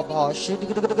Velagabash,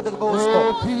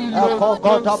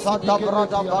 Ecogota Pata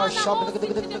Brada Basha,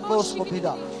 Bosco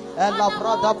Pida, Ella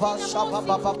Brada Basha,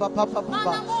 Papa,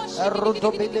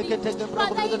 Eruto Bilike,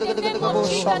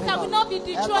 I will not be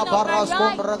dethroned of my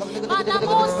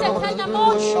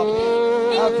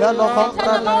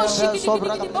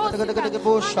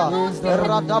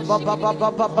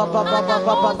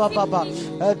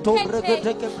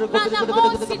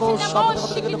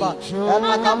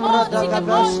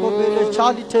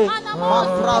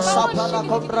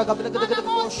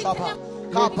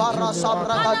Kapara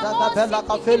sabraga daga bela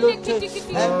kafelute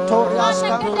entorias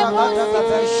kabraga daga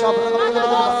beshabra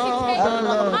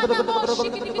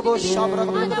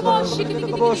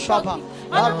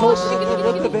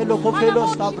belo kofelo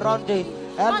sabrande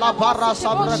ela barra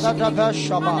sabraga daga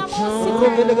shaba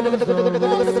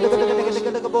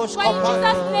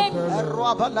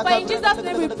in Jesus'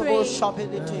 name we pray.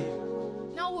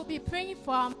 Now we'll be praying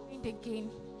for our mind again,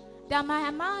 that my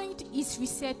mind is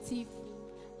receptive,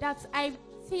 that I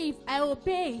receive, I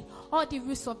obey all the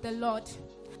rules of the Lord.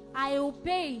 I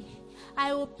obey.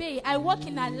 I walk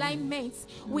in alignment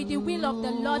with the will of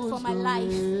the Lord for my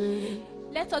life.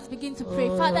 Let us begin to pray.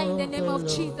 Father, in the name of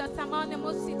Jesus,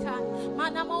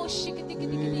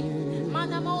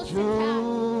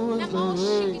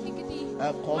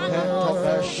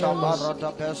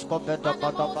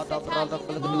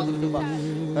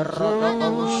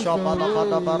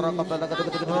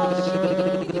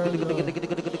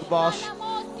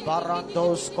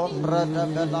 Barandos comprende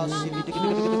bela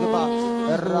sividikiba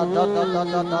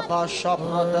radadadadada basha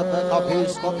prada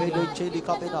bekapis kopili chili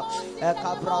kapina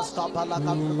ekabras kapala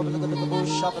kapala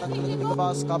shabra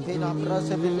bas kapina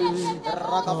brasevili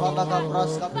rakapala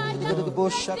kapras kapili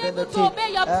busha belati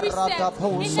rada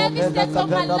poso bela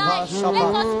kapela basha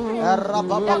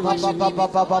errababa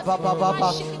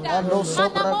elo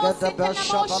sobra gada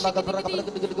basha pala kapala kapala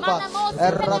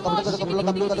errababa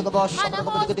basha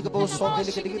kapala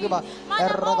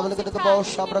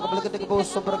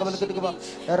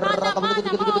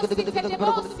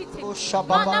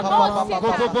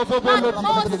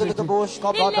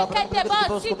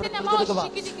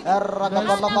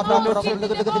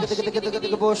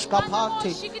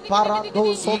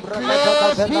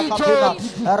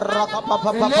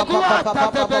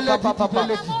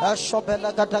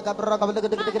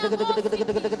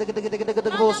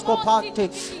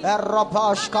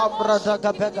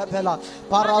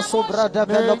para sobra de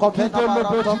belo copena para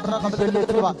dobra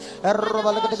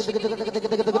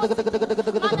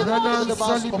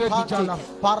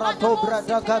para dobra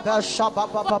de gagasha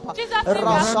papa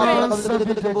rasa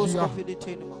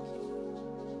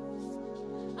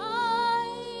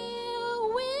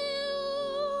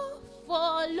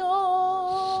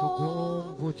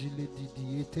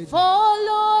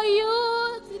follow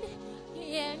you to the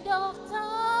end of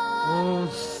time. Oh,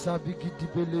 sabigidi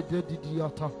belede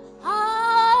didiata.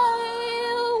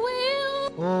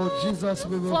 Oh Jesus,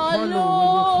 we will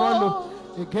follow.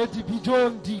 Egeti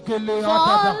bijon di gele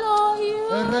adada.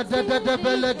 Eredede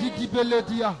bele di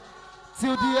beledia.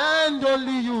 Till the end,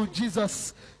 only you,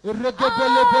 Jesus.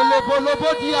 Eregebele bele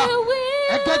bolobodia.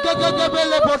 Egegegege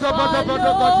bele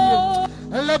bodobodobodobodia.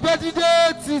 Elebedi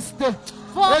de tiste.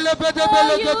 Elebede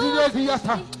bele de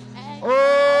diata.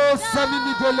 Oh,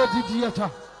 samini bele didiata.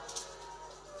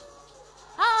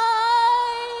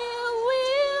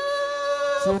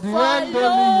 So the end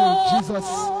only you, Jesus.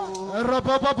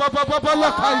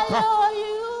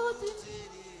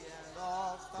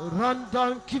 Run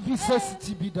down, keep his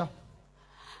bida.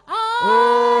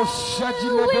 Oh,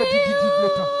 Shadile Bedi.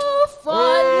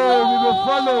 Oh, we will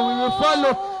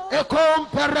follow. A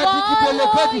comparative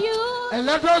belebedi. And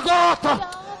let us go.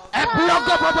 A blog.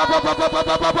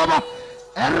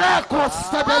 A record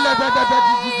stabele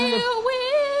bedi.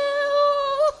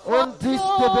 On this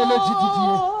table.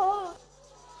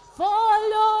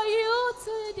 Follow you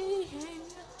to the end.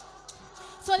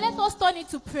 So let us turn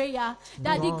into prayer,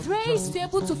 that the grace to be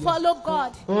able to follow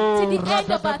God to the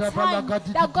end of our time,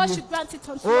 that God should grant it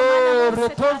unto us.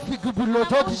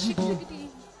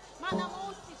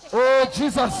 Oh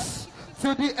Jesus,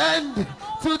 to the end.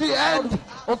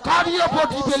 O carry your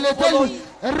body beleteli.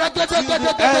 So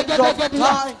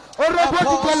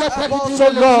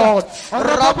Lord,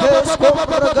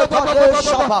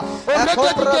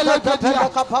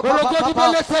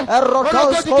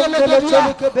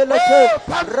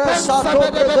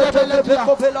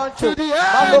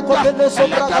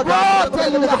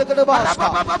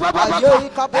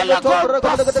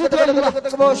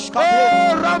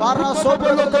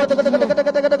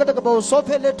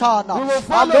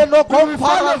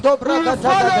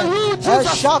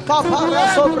 Shaka para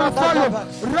sobra kadaba.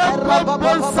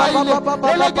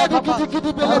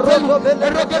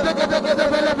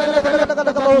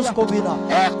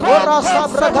 Ora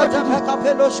sabra kadaba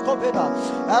kapelos kobina.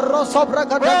 Erro sobra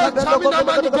kadaba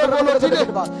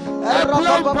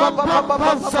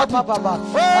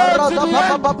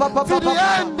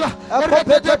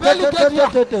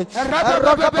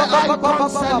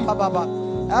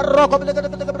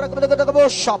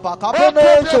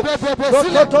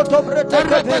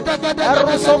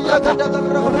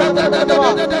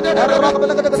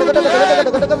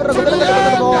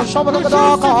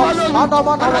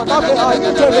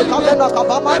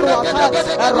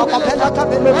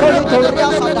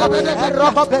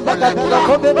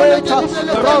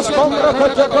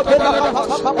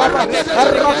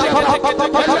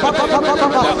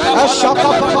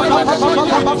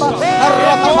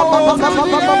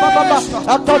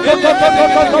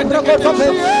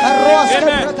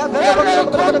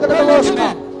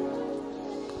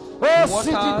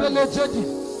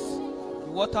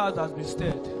The water has been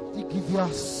stirred. We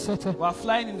are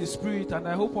flying in the spirit, and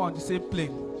I hope we're on the same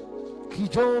plane.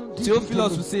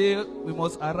 Theophilus will say we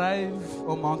must arrive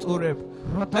on Mount Horeb.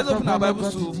 Let's open our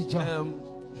Bibles to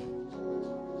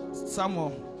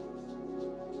Samuel.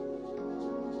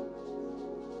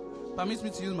 Permit me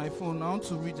to use my phone. I want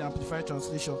to read the Amplified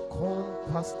Translation.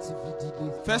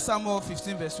 1 Samuel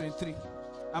 15 verse 23.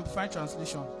 Amplified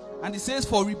Translation. And it says,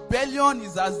 for rebellion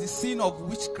is as the sin of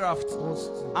witchcraft,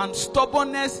 and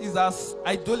stubbornness is as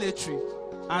idolatry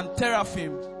and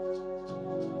teraphim.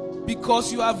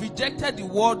 Because you have rejected the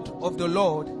word of the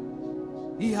Lord,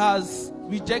 he has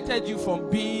rejected you from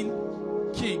being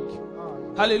king.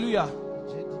 Hallelujah.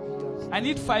 I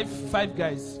need five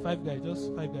guys.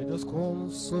 Just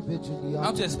come. I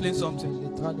want to explain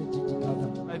something.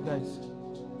 5 guys.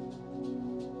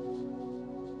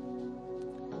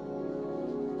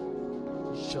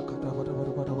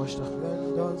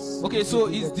 Okay, so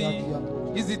is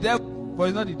the devil, but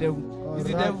it's not the devil. Is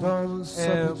the devil?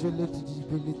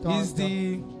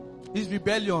 Is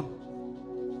rebellion.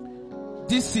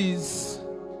 This is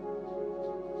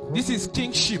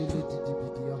kingship.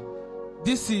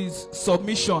 This is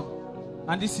submission,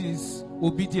 and this is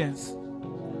obedience.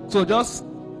 So just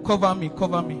cover me.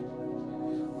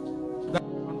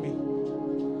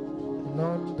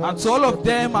 And so all of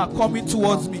them are coming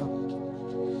towards me.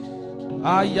 The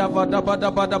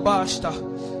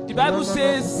Bible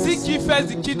says, seek ye first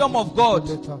the kingdom of God,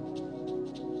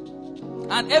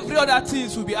 and every other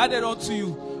things will be added unto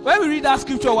you. When we read that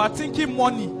scripture, we're thinking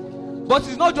money, but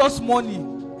it's not just money.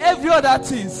 Every other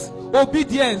things,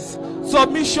 obedience,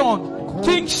 submission,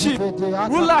 kingship,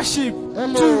 rulership,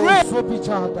 to reign.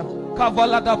 The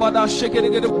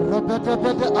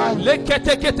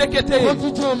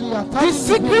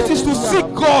secret is to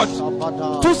seek God.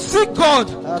 To seek God.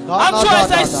 And so as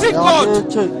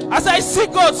I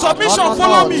seek God, submission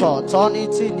follow me.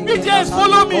 Obedience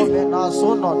follow me.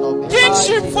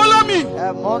 Kingship follow me.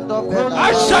 And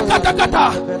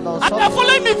they're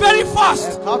following me very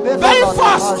fast.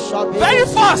 Very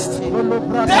fast.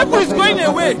 Devil is going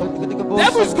away.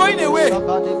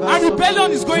 And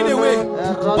rebellion is going away.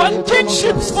 But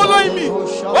kingship is following me.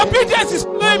 Obedience is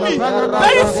following me.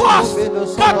 Very fast.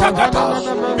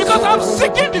 Because I'm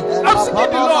seeking the Lord.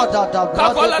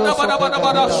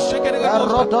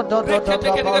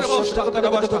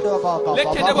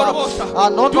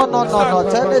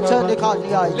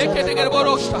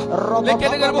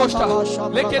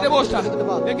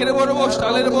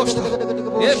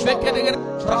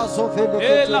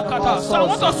 So I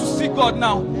want us to seek God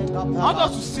now. I want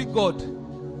us to seek God.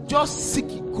 Just seek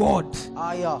God.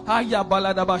 There are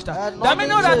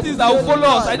many other things that will follow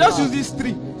us. I just use these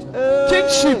 3.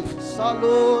 Kingship,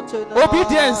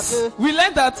 obedience. We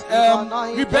learned that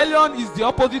rebellion is the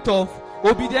opposite of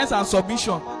obedience and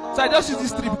submission. So I just use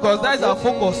these 3 because that is our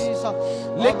focus.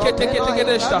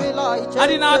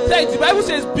 And in our text, the Bible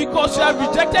says, because you have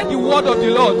rejected the word of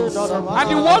the Lord, and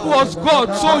the word was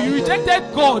God, so you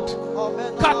rejected God.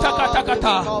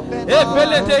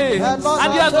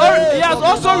 And he has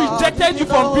also rejected you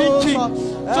from being king.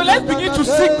 So let's begin to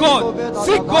seek God.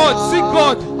 Seek God.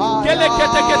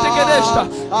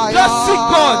 Just seek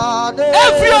God.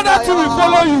 Every other thing will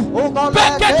follow you.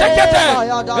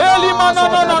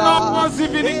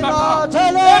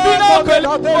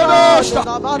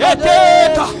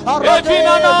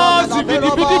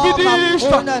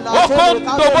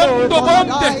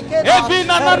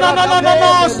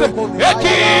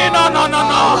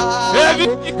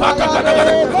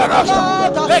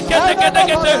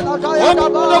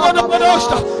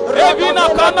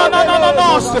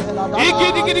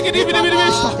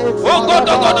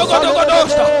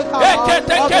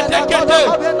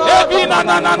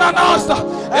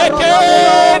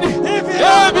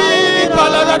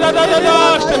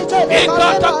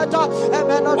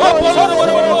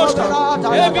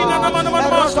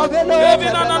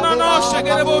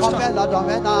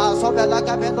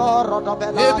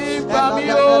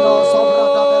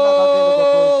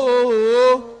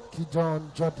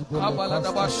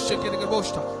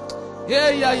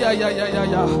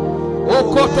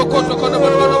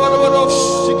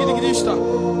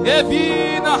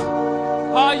 Evina,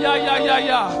 ay ay ay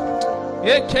ay ay,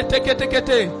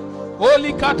 ekete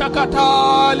oli kata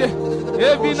katale,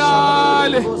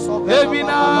 evinale,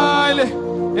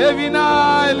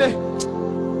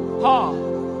 ha,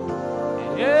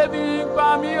 evi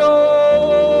pamio,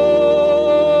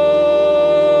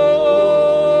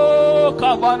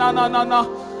 kabana na,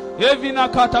 evina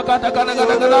kata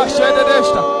shede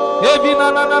desta,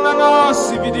 evina na,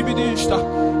 sividi bidista.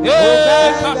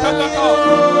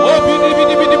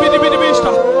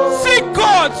 Seek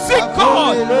God,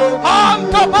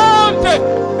 Antabante,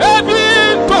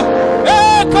 Evinto,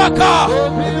 Ekaka.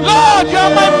 Lord, you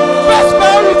are my first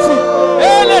priority.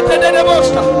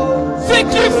 Seek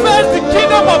ye first the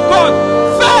kingdom of God.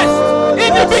 First,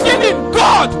 in the beginning,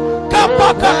 God.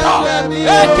 Kapakata,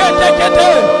 Ekete,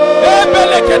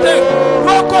 Ebelekete,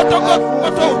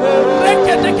 Rokotokoto,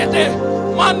 Rekete.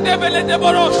 Mande vele de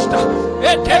borosta,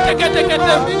 ekete,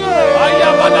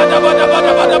 ayabada,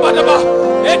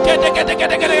 ekete, ebele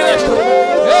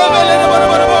de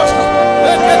borosta,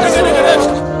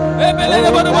 ebele de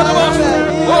borosta,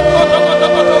 okoto,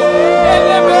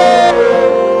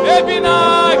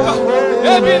 ebinaika,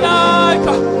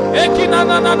 ekina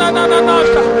na.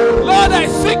 Lord, I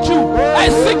seek you,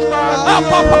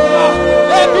 Papa,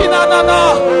 ebina na,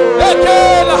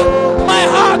 ekela, my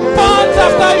heart burns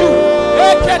after you.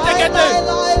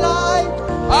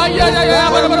 Ay,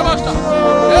 basta.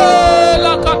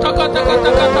 La kata.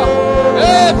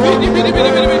 Bidi.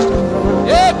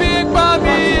 Big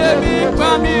Bami.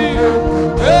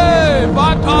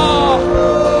 Bata.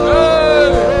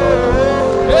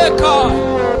 Eka.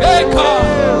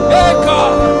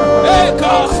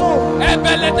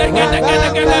 Ebele de get.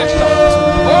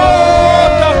 Oh,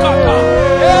 takata.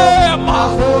 Ema.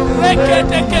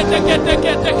 Rekete.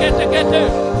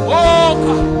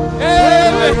 Oka.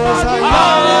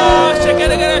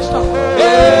 Shekeregeresta.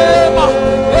 Ema.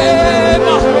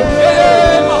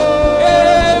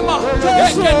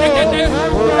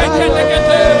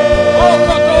 Ekete.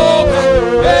 Okotoka.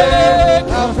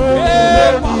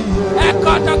 Ema.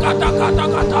 Ekata.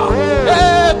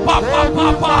 Papa.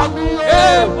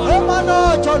 Emano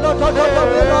cholo.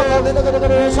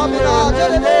 Samina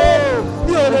telele.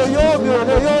 Yo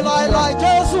lai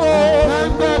Jesu.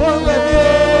 Amen.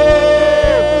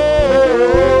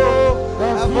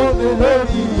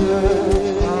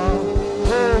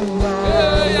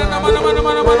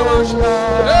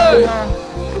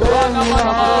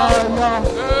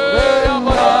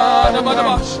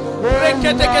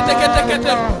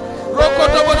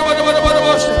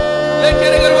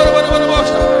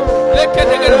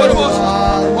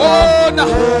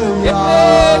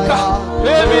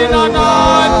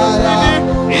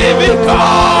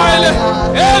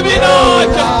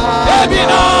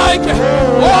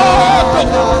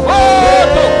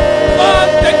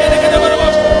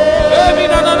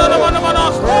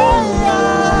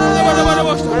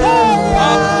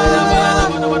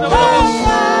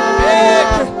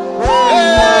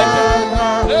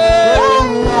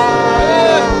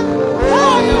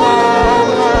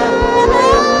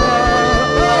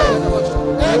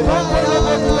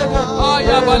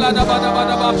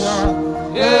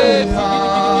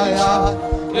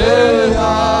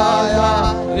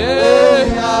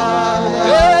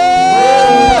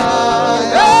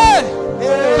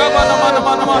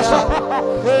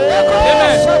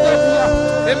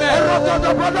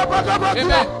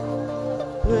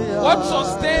 What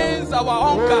sustains our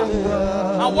hunger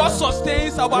and what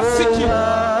sustains our seeking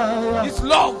is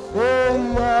love.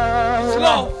 It's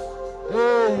love.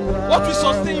 What will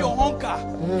sustain your hunger,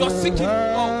 your seeking?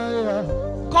 Love.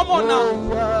 Come on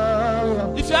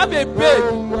now. If you have a babe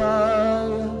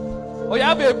or you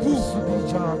have a boo,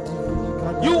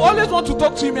 you always want to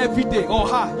talk to him every day, or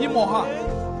her, him or her.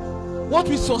 What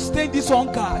will sustain this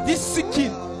hunger, this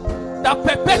seeking, that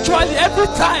perpetually every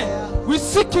time we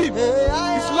seek him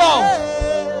is love.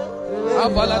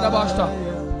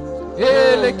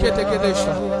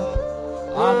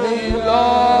 I'm in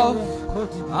love.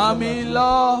 I'm in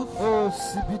love.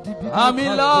 I'm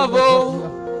in love.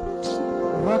 Oh.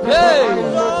 Hey,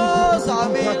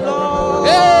 I'm in love.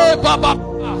 Hey, Baba.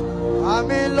 I'm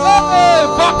in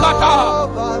Vakata.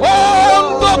 love.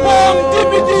 Ondo bom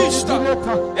dibidista.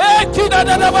 Ekida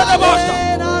da da da basta.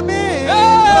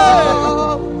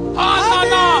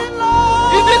 Anana.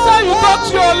 Is this how you talk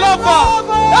to your lover?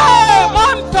 Hey,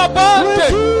 Manta Bante.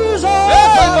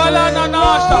 Hey, Valana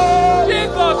Nasta.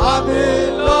 Jesus. I'm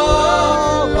in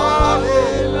love. I'm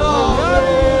in love.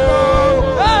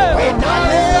 Hey, I'm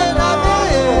in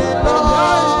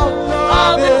love.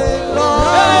 I'm in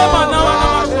love. hey, Manama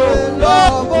Namaste.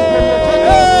 Hey,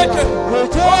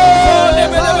 oh,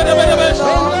 lebe.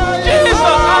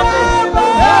 Jesus.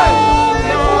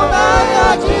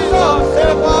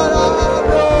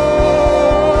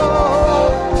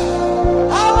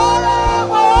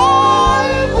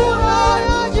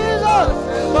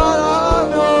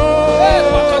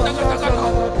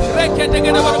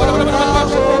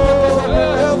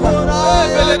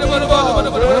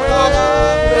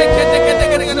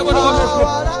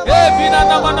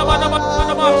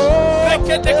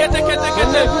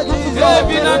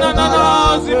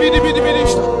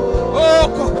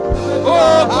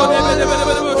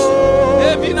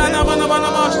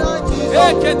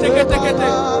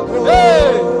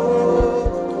 Hey,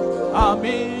 I'm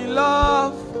in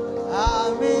love.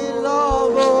 I'm in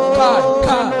love.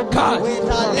 Kai. With a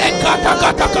Kata.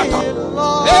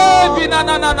 Hey,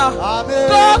 Vinanana.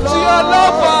 Talk to your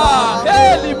lover.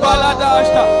 Hey,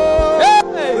 Libaladashta.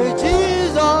 Hey, with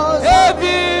Jesus. hey,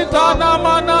 Vitana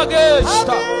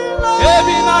Managesta. Hey,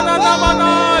 Vinanana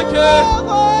Manake.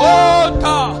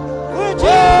 Ota.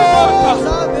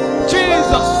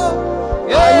 Jesus.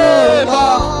 Eva.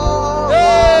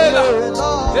 Ela.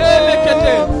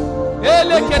 Elekete.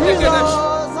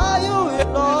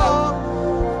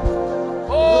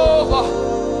 Over.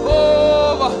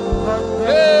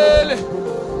 Hele.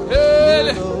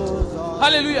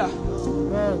 Hallelujah.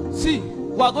 See,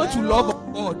 we are going to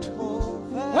love God.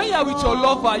 When you are with your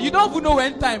lover, you don't even know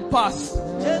when time pass.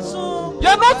 You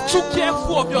are not too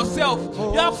careful of yourself.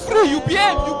 You are free. You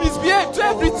behave. You misbehave to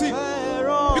everything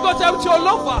because you are with your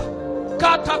lover.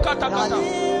 Kata.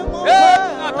 Hey,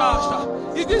 Natasha.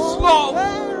 It is love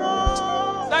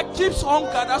that keeps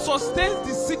hunger, that sustains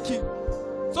the seeking.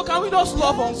 So can we just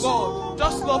love on God?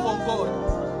 Just love on God.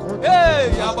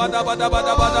 Hey, yabada bada.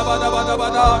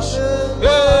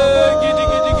 Hey, gidi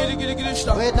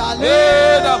sta. Hey, da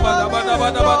bada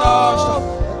sta.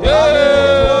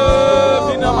 Hey,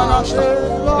 bina manasta.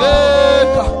 Hey,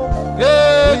 ka.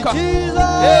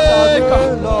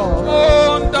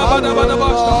 Onda bada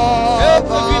basta. Hey,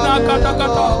 bina kata.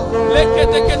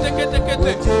 Lekete.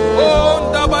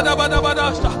 Onda bada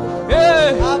sta.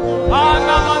 Hey,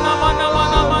 mana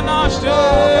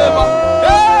steba.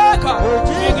 Hey, ka.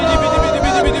 Bidi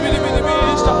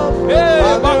sta.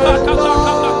 Hey, bakata.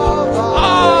 Ah,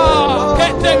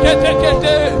 kete.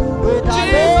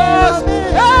 Jesus.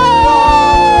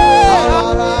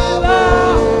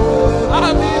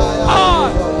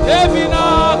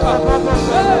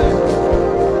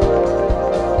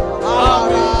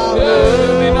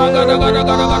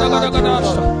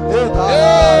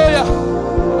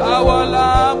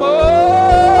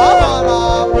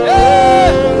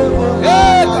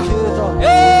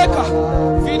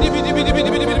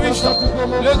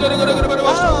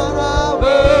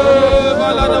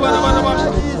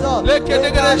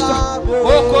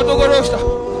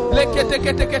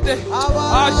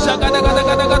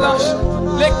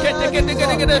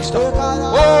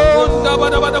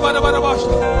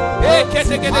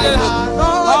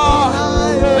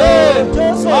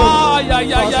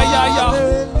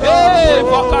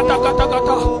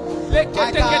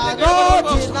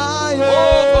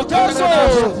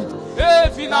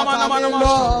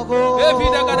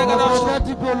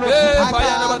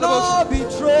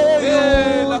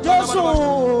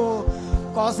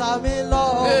 Cause I'm in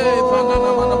love.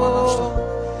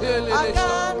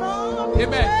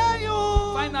 Amen.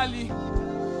 Finally,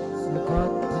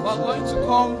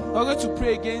 we're going to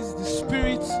pray against the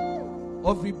spirit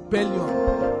of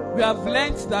rebellion. We have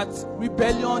learned that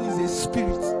rebellion is a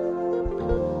spirit.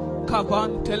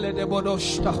 Kavan tele de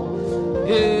bodoshta.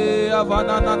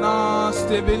 Avanana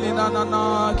stevelina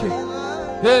nanake.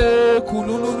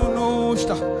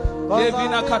 Kululunushta.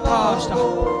 Evina katashta.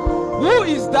 Who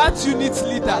is that unit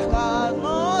leader?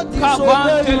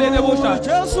 Kavan tele de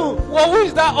bodoshta. Well, who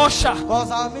is that usher?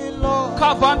 Cause I'm in love.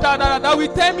 That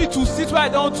will tell me to sit where I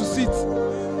don't want to sit.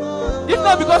 If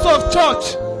not because of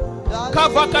church,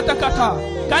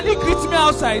 can he greet me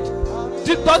outside?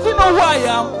 Does he know who I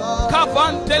am?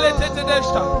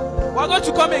 We're going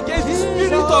to come against the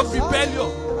spirit of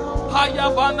rebellion.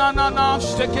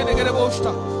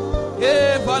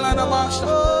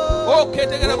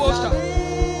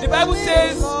 The Bible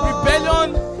says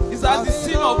rebellion is as the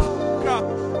sin of crap.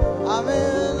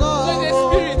 So it's a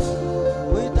spirit.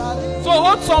 So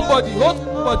hold somebody. Help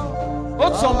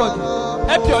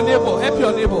your neighbor.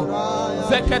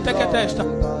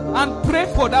 And pray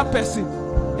for that person.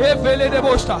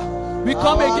 We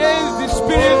come against the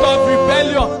spirit of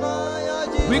rebellion.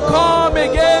 We come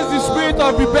against the spirit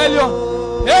of rebellion.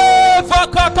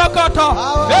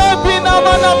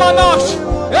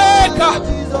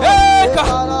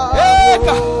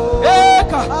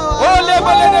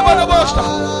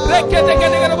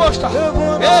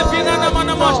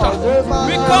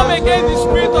 We come against the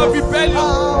spirit of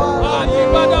rebellion.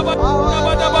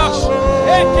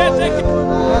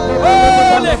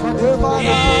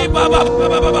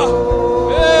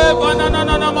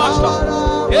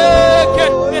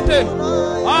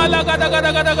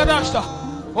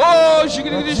 Oh,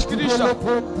 Krishna.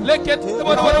 Leket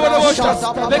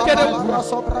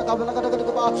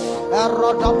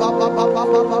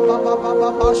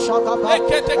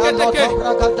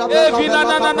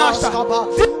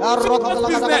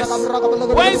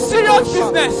when serious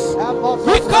business,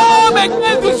 we come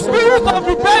against the spirit of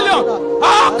rebellion.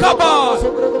 Come on.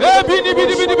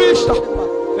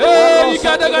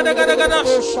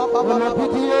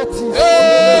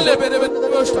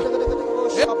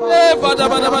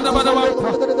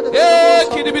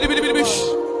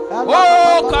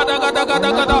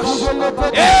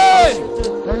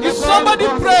 If somebody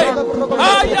pray,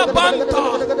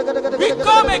 we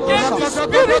come against the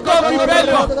spirit of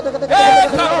rebellion.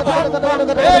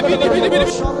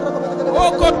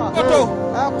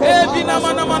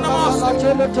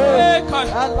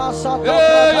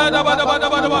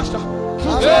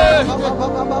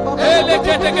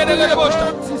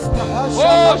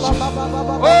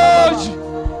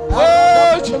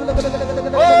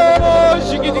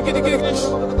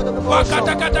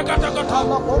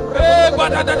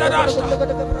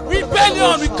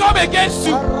 Rebellion, we come against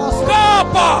you.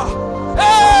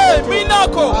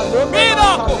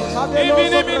 Miracle.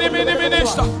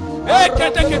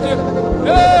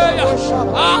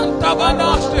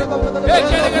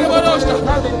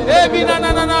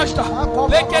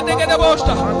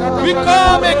 We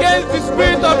come against the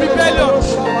spirit of rebellion.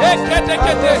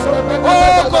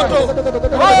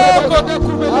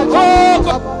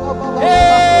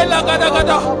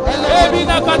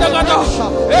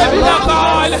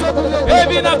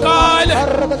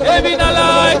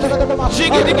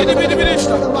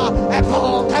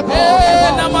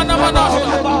 We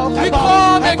come against the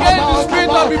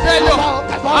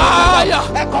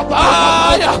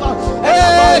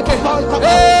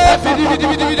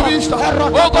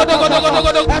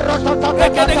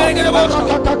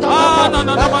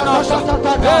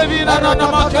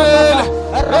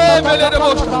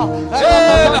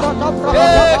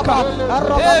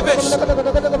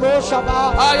of rebellion.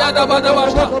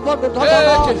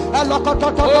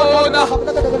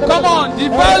 Come on, the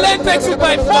violence takes it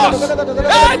by force.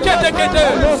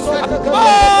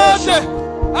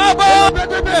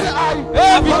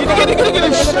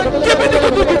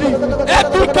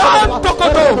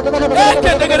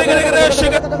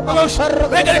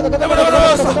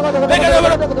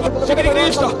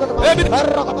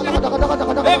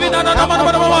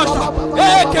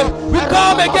 We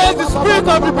come against the spirit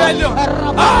of rebellion.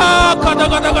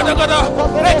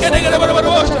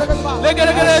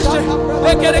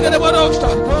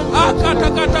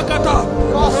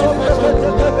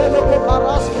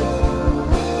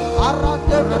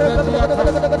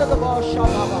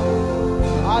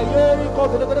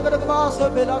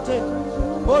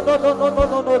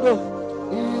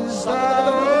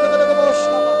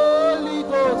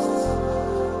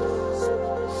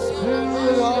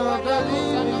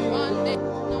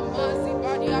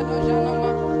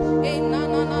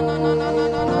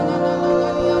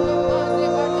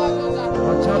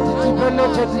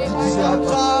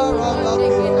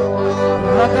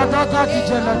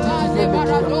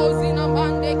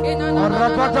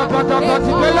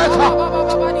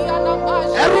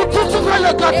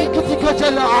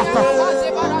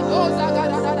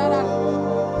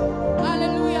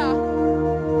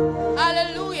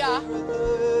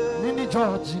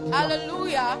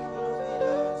 Hallelujah.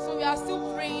 So we are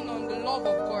still praying on the love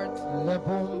of God. The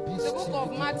book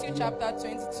of Matthew chapter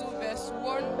 22 verse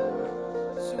 1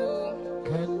 to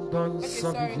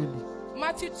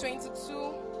Matthew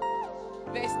 22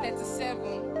 verse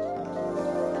 37.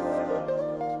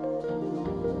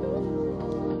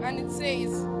 And it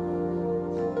says,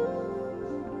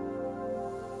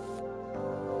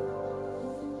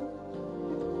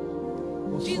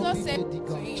 Jesus said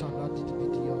to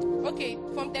him, okay,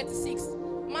 from 36.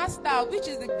 Master, which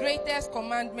is the greatest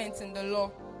commandment in the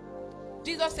law?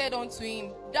 Jesus said unto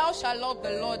him, Thou shalt love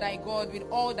the Lord thy God with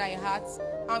all thy heart,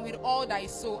 and with all thy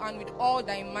soul, and with all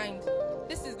thy mind.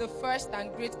 This is the first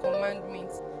and great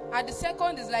commandment. And the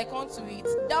second is like unto it,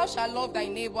 Thou shalt love thy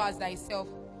neighbor as thyself.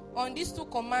 On these two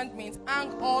commandments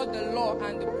hang all the law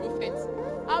and the prophets.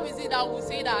 How is it that we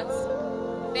say that?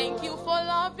 Thank you for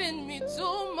loving me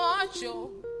too much,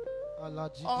 oh.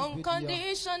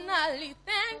 Unconditionally,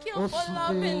 thank you for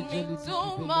loving me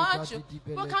too much.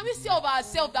 But can we say of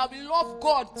ourselves that we love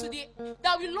God today?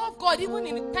 That we love God even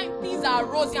in the time things are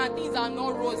rosy and things are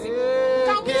not rosy.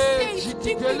 Can we say it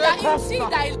deeply that indeed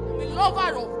that is a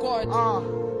lover of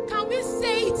God? Can we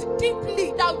say it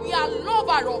deeply that we are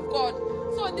lover of God?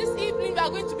 So this evening we are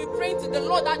going to be praying to the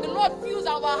Lord that the Lord fills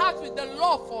our hearts with the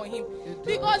love for Him.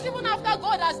 Because even after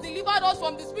God has delivered us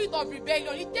from the spirit of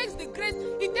rebellion, it takes the grace,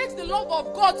 it takes the love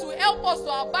of God to help us to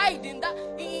abide in that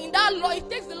law. It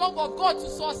takes the love of God to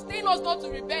sustain us not to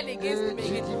rebel against Him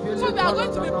again. So we are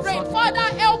going to be praying, Father,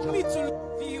 help me to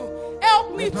love You.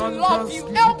 Help me to love You.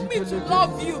 Help me to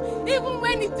love You. Even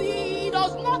when it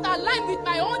does not align with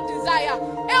my own desire,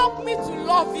 help me to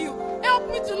love You. Help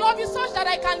me to love You such that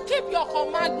I can keep Your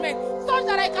commandment, such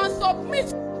that I can submit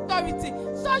to authority,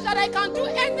 such that I can do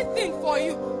anything for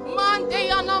You. Mande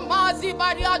yana mazi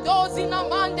bariadozi na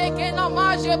mande kena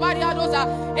maje bariadoza.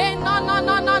 Na na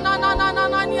na na na na na na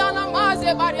na yana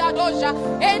maze bariadoja.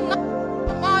 Na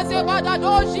maze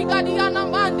badadoji gadiana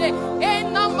mande.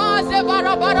 Na maze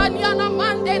barabara niana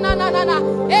mande na na na na.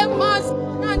 Maze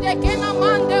nande kena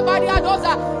mande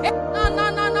bariadoza. Na na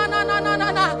na na na na na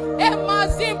na na.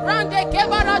 Maze brande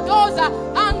kebaradoza.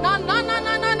 Na na na na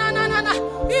na na na na na.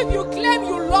 If you claim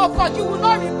you love God, you will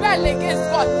not rebel against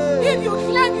God. If you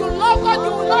claim you love God,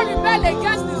 you will not rebel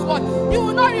against His word. You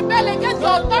will not rebel against the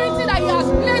authority that He has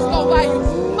placed over you.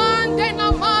 Mande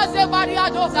na maze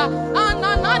bariadoza,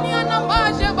 ananani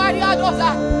anamaje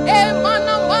bariadoza,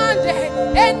 mana mande,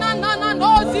 na na na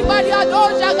nozi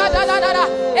bariadoja gadadada,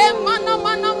 mana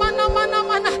mana mana mana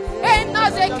mana,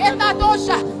 na zekenda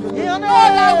dosha. Lord, I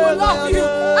will love You. I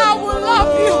will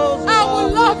love You. I will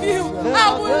love You. I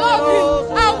will love You.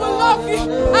 I will love You.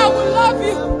 I will love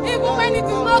You. Even when it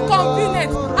is not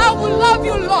convenient, I will love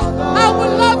You, Lord. I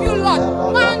will love You, Lord.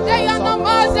 Mande ya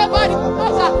namaze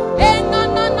bariadoza. Na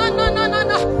na na na na na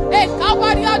na.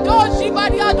 Kabariadoji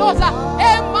bariadoza.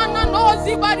 Mana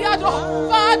nozi bariado.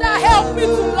 Father, help me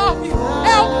to love You.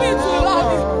 Help me to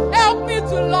love You. Help me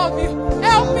to love You.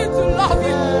 Help me to love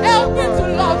You. Help me to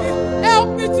love You. Help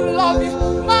me to love You.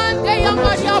 Mande ya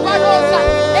Maria Barosa.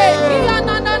 Na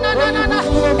na na na na na.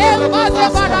 Maze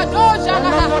baradoja na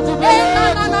na.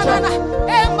 Na na na na.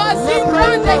 Mazi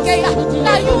brande keya.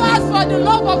 Now you ask for the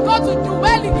love of God to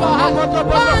dwell in your heart.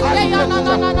 Mande ya na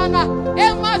na na na na.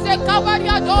 Maze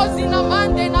kabaria dozi na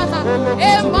mande na na.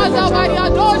 Maza baria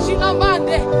doji na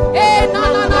mande. Na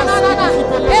na na na na na.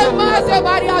 Maze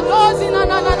baria dozi na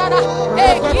na na na na.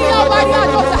 Kia baria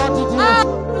doza. I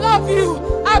love You.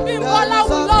 Abimbola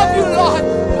will love You, Lord.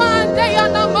 Mande ya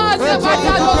na maze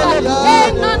baria doza.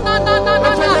 Na na na na na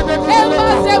na.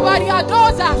 Maze baria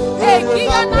doza.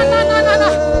 Kia na na na na na.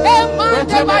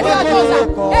 Mande baria doza.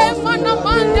 Mana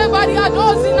mande baria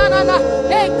dozi na na na.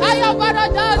 Kaya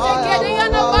baradazi kede ya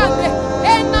na mande.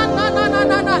 Na na na na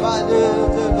na na.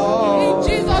 In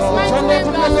Jesus' mighty name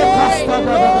we are still praying.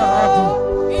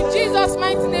 In Jesus'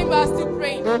 mighty name we are still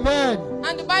praying. Amen.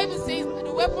 And the Bible says that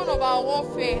the weapon of our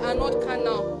warfare are not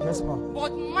carnal, Yes, ma'am.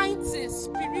 but mighty,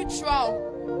 spiritual,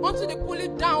 unto the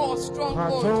pulling down of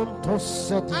strongholds.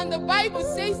 And the Bible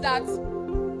says that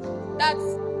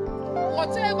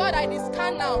whatever that is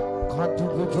carnal is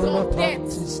of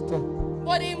death,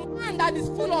 but a man that is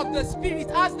full of the Spirit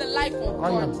has the life of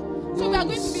God. So we are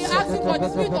going to be asking for the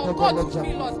Spirit of God to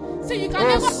fill us. So you can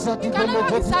never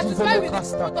be satisfied with the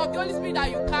Spirit of the Holy Spirit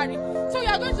that you carry. So we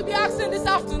are going to be asking this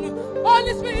afternoon,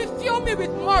 Holy Spirit, fill me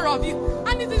with more of You.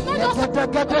 And it is not just to be a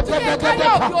carrier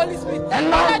of the Holy Spirit,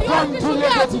 but that the Holy Spirit should be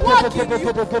at work in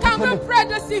you. Can we pray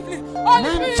this evening?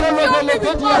 Holy Spirit, fill me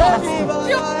with more of You.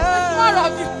 Fill me with more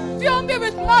of You. Fill me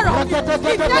with more of You. It takes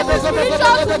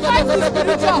spiritual to fight the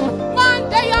spiritual.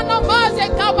 Mande ya namaze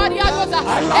kabariadoza. Na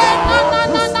na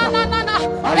na na na na na.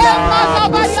 Maza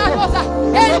bariadoza.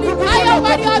 Nikaya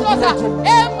bariadoza.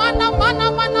 Mana mana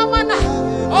mana mana.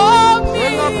 Oh me.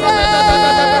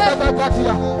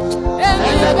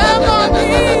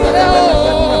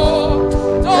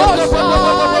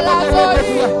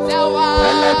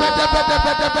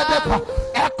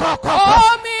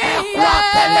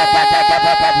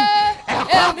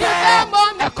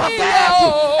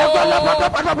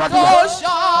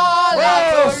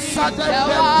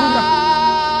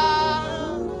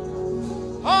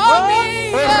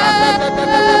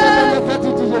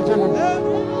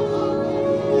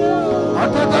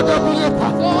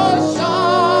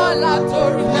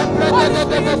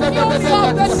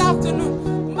 This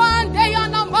afternoon. Monday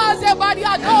on a Maze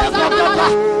Badia Doza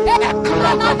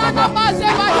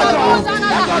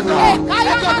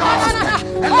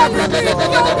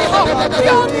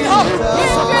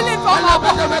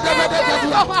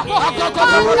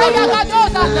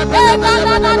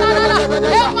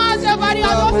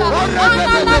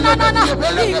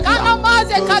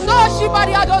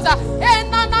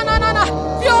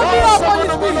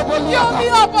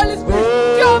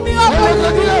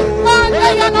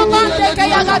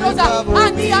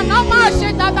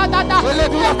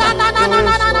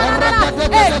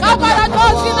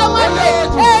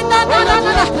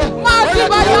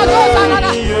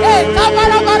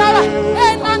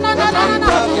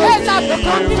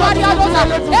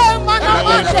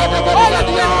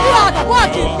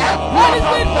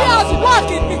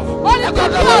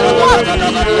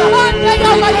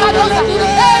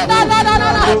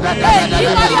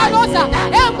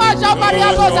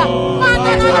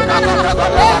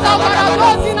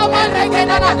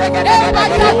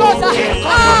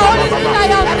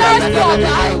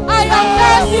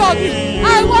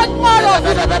I want more of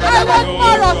it. I want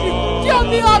more of it. Fill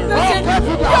me up the Saint.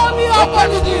 Fill me up,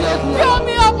 Holy Spirit. Fill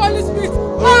me up, Holy Spirit.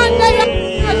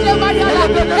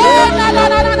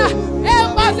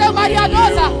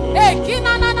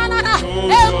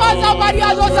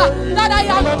 That I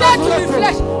am dead to the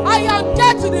flesh. I am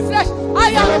dead to the flesh. I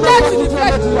am dead to the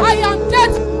flesh. I am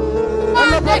dead.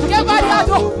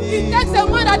 It takes a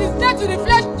man that is dead to the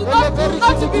flesh to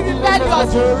not to be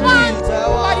rebellious.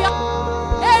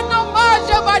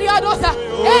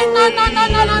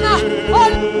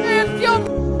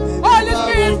 Holy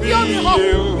Spirit, fill me up.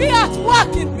 Be at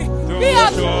work in me. Be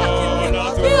at work in me.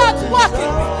 Be at work in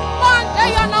me.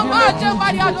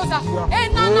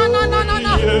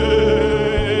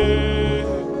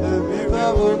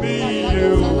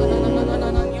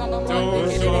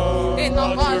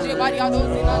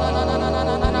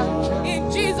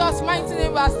 In Jesus' mighty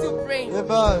name, we are still praying.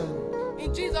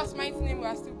 In Jesus' mighty name, we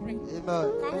are still praying.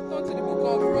 Can we turn to the book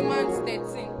of Romans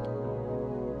 13,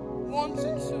 1 to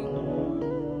 2?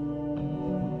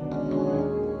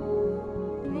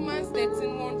 Romans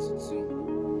 13, 1 to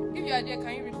 2. If you are there,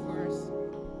 can you read for us?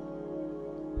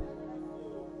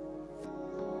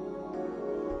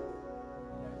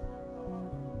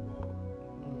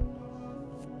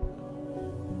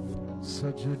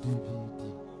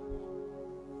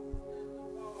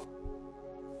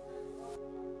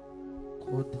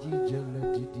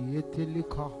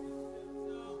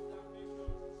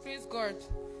 Praise God.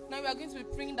 Now we are going to be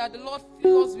praying that the Lord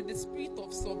fill us with the spirit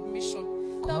of submission.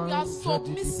 That we are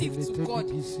submissive to God.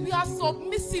 We are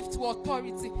submissive to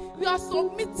authority. We are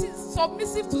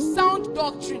submissive to sound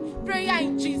doctrine. Prayer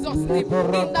in Jesus' name. In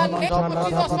the name of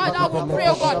Jesus, Father, we pray,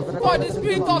 oh God, for the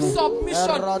spirit of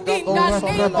submission. In the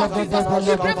name of Jesus,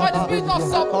 we pray for the spirit of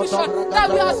submission. That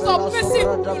we are submissive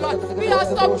to Lord. We are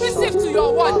submissive to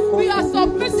your word. We are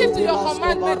submissive to your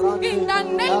commandments. In the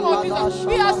name of Jesus,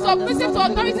 we are submissive to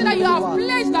authority that you have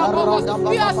placed above us.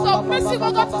 We are submissive,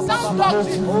 oh God, to sound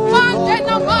doctrine.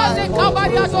 Namaze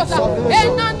kabaria doza,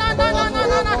 na na na na na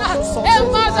na na,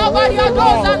 maza baria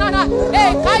doza na na,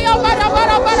 kaya bara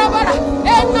bara bara bara,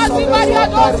 nazi baria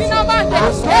dozi na mande,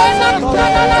 na na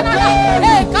na na na,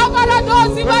 kabara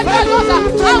dozi baria doza,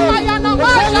 amaya na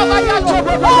maza baria doza.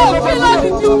 Oh, fill us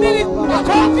with humility,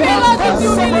 fill us with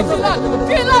humility, Lord,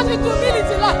 fill us with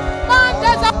humility, Lord.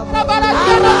 Mande za bara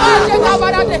doza, maze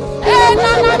kabara de,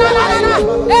 na na na na na,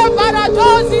 bara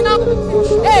dozi na,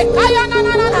 kaya na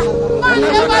na na na.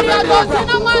 Mande Maria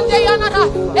Dosina Mande Yanana,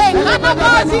 Kana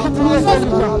Bazi,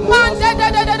 Mande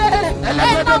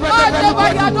Ena Mande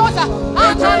Maria Dosa,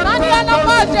 Ananiana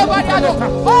Mande Maria Dosa.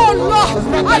 Oh Lord,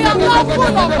 I am not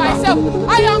full of myself.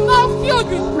 I am not filled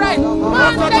with pride.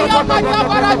 Mande Maria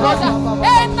Baradosa,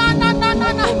 Ena na na na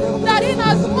na. That in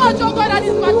as much, oh God, that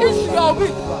is pertains to your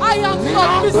will, I am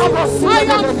submissive. I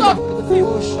am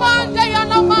submissive. Mande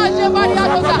Yana Mande Maria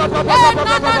Dosa, Ena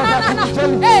na na na na.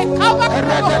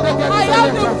 I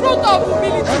have the fruit of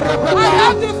humility. I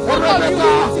have the fruit of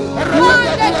humility.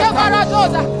 Mande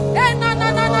Baradosa, Ena na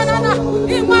na na na na.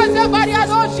 Imaze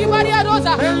Bariadoshi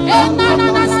Bariadosa, Ena na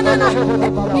na na na na.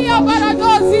 Ia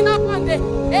Baradosi na Mande,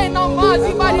 Ena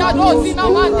Mazi Bariadosi na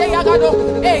Mande Yagado,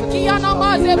 Kia na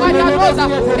Maze Bariadosa,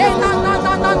 Ena na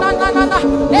na na na na na na.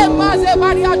 Emaze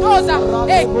Bariadosa,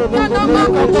 Kia na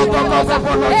Maze Bariadosa,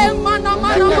 Emana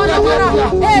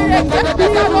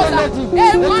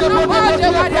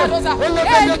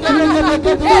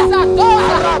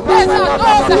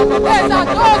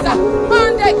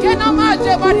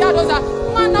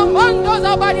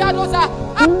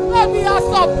We are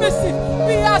submissive.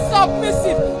 We are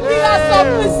submissive. We are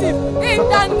submissive. In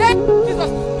the name of Jesus.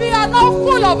 We are not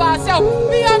full of ourselves.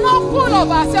 We are not full of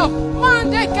ourselves.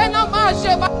 Mande kena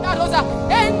maje bariadoza.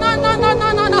 Na na na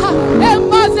na na na.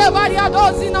 Emaze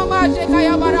bariadozi na maje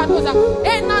kaya bariadoza.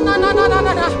 Na na na na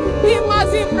na na.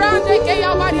 Imazi brande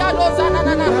kaya bariadoza na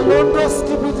na na.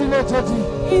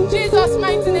 In Jesus'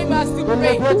 mighty name, I still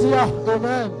pray.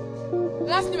 Amen.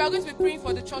 Lastly, we are going to be praying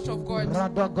for the church of God. We are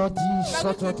going to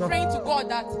be praying to God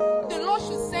that the Lord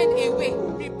should send away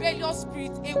rebellious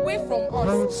spirit away from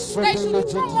us. That it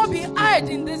should no more be heard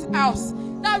in this house.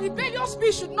 That rebellious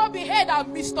spirit should not be heard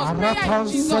amidst us. Prayer in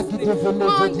Jesus' name.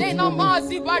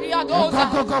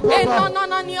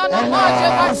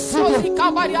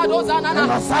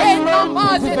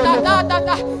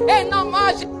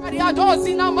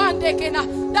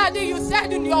 Daddy, you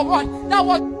said in your word that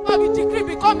whatever we decree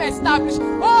become established.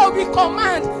 Oh, we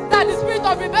command that the spirit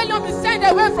of rebellion be sent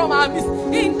away from our midst.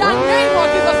 In the name of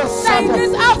Jesus. That in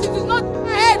this house it is not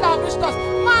heard amidst us.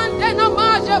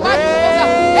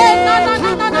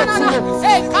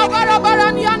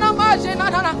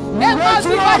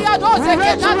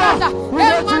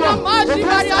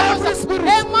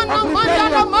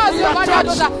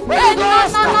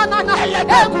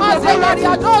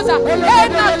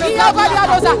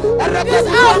 This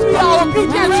house we are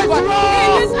obedient to God.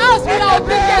 In this house we are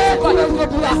obedient to God.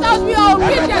 This house we are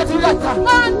obedient to God.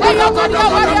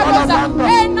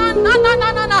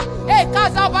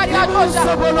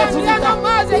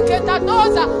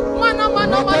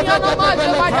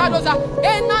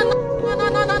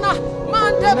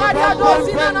 Mante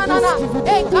bariadozi na na na na.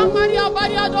 Kamaria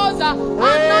bariadoza.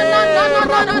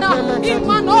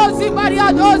 Imanozi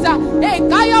bariadoza.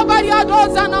 Kaya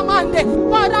bariadoza na mande.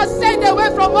 Father, send away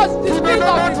from us the spirit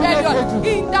of rebellion.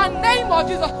 In the name of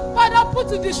Jesus. Father, put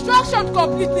to destruction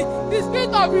completely the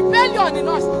spirit of rebellion in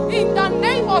us. In the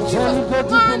name of Jesus.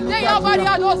 Mante ya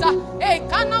bariadoza.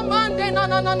 Kana mande na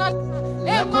na na na.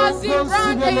 Emazi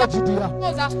brande ya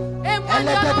bariadoza.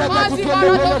 Emanda na mazi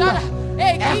bariadoza.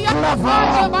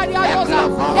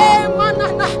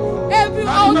 Every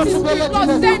ounce spirit was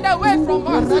sent away from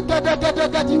us.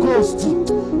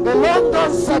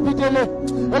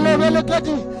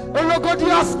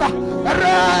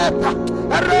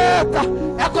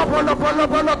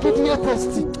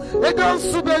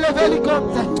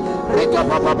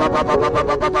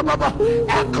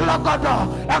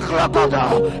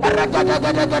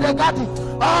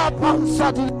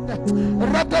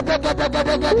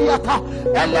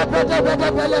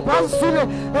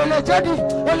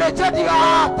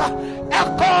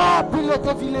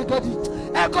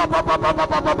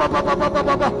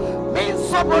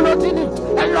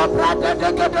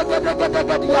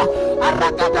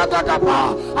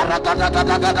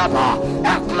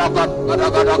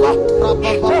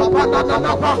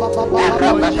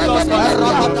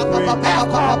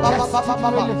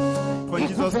 For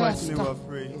Jesus' mighty name we are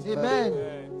praying. Amen.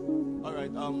 All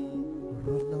right.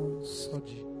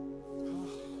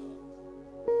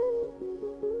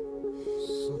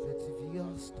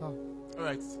 All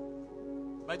right.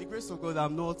 By the grace of God,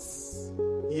 I'm not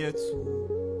here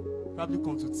to probably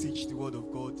come to teach the word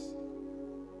of God.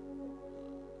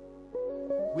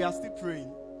 We are still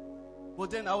praying.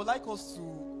 But then I would like us to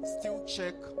still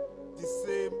check the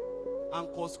same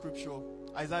anchor scripture.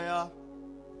 Isaiah,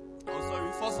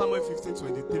 1 Samuel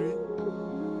 15:23.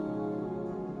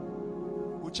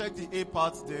 We'll check the A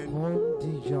part, then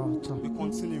we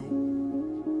continue.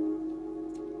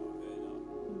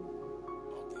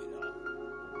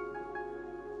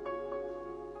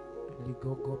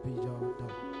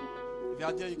 If you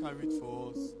are there, you can read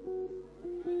for us.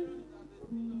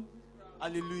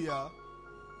 Hallelujah.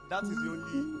 That is the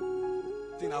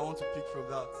only thing I want to pick from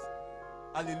that.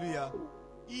 Hallelujah.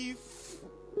 If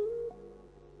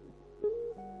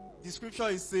the scripture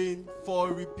is saying,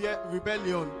 for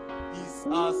rebellion is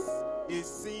as a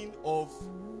sin of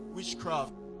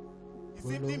witchcraft, it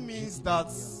simply means that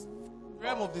the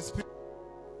realm of the spirit,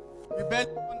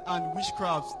 rebellion and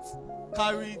witchcraft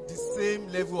carry the same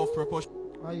level of proportion.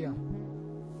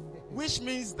 Which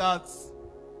means that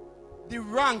the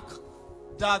rank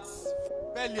that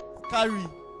rebellion carry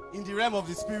in the realm of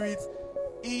the spirit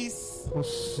is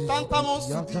tantamount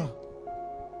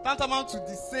to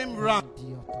the same rank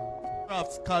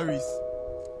witchcraft carries.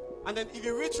 And then if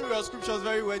you read through your scriptures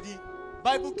very well, the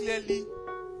Bible clearly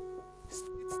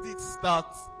states that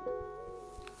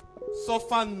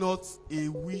suffer not a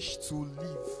wish to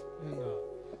live.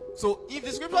 So if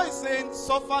the scripture is saying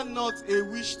suffer not a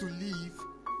wish to live,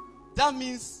 that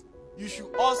means you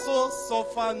should also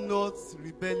suffer not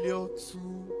rebellion to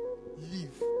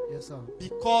live. Yes, sir.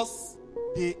 Because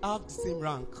they have the same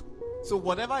rank. So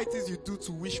whatever it is you do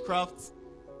to witchcraft,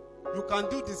 you can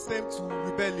do the same to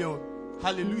rebellion.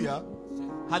 Hallelujah.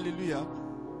 Hallelujah.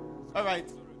 All right.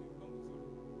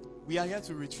 We are here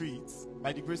to retreat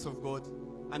by the grace of God.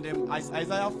 And then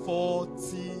Isaiah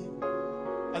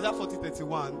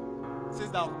 40:31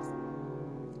 says that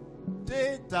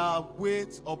they that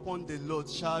wait upon the Lord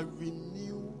shall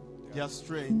renew their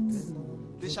strength.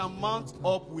 They shall mount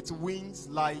up with wings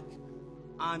like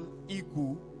an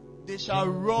eagle. They shall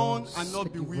run and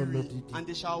not be weary, and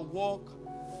they shall walk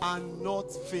and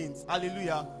not faint.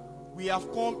 Hallelujah. We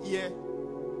have come here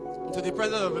to the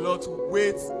presence of the Lord to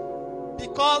wait,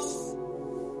 because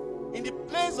in the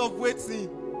place of waiting,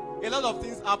 a lot of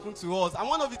things happen to us. And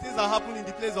one of the things that happen in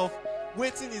the place of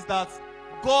waiting is that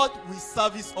God will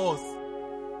service us.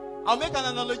 I'll make an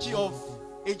analogy of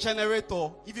a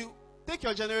generator. If you take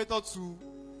your generator to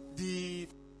the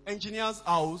engineer's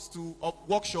house, to a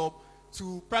workshop,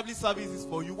 to probably service this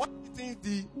for you, one of the things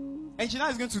the engineer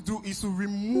is going to do is to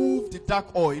remove the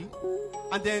dark oil.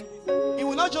 And then he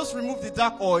will not just remove the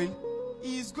dark oil,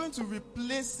 he is going to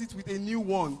replace it with a new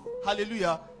one.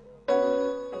 Hallelujah.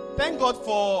 Thank God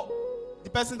for the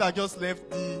person that just left,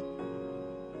 the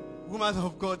woman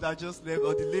of God that just left,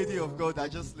 or the lady of God that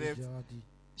just left.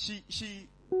 She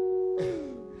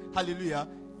hallelujah.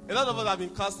 A lot of us have been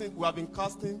casting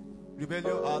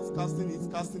rebellion out, casting it,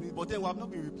 but then we have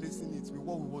not been replacing it with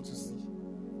what we want to see.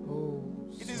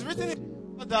 It is written in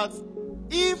the Bible that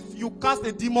if you cast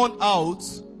a demon out,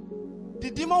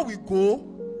 the demon will go,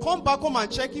 come back home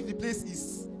and check if the place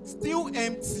is still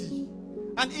empty.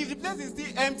 And if the place is still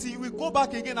empty, we go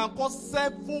back again and cause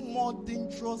 7 more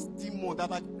dangerous demons that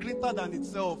are greater than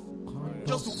itself,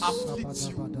 just to afflict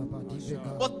you.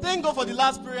 But thank God for the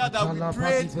last prayer that we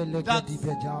prayed, that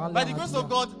by the grace of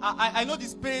God, I know the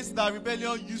space that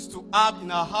rebellion used to have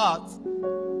in our heart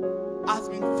has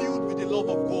been filled with the love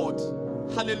of God.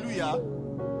 Hallelujah.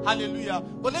 Hallelujah.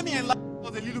 But let me enlighten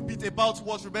us a little bit about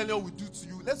what rebellion will do to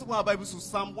you. Let's open our Bibles to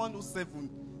Psalm 107.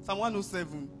 Psalm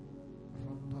 107.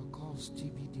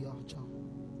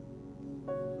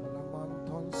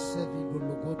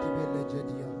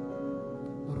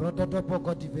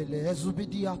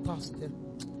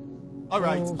 All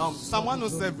right, Psalm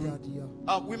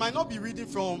 107. We might not be reading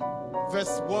from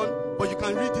verse 1, but you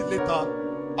can read it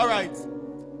later. All right,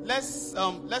 let's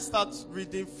start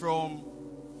reading from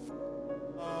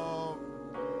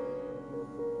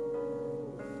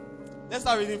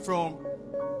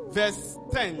verse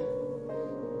 10.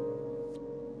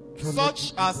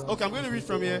 Such as, okay, I'm going to read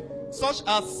from here. Such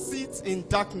as sit in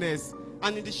darkness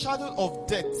and in the shadow of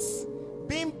death,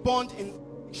 being bound in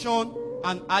affliction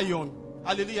and iron.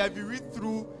 Hallelujah. If you read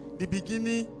through the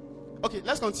beginning. Okay,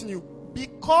 let's continue.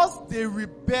 Because they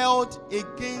rebelled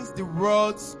against the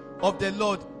words of the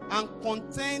Lord and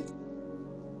contained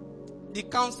the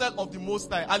counsel of the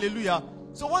Most High. Hallelujah.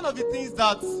 So one of the things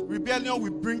that rebellion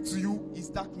will bring to you is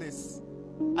darkness.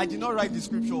 I did not write the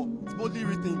scripture. It's boldly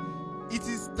written. It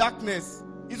is darkness.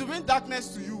 It will bring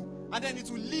darkness to you, and then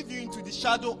it will lead you into the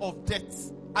shadow of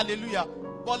death. Hallelujah.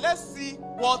 But let's see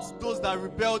what those that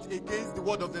rebelled against the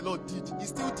word of the Lord did. It's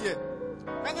still there.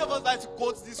 Many of us like to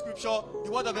quote this scripture.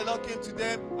 The word of the Lord came to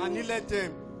them and he led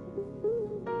them.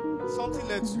 Something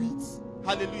led to it.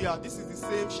 Hallelujah. This is the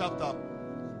same chapter.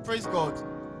 Praise God.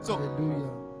 So, hallelujah.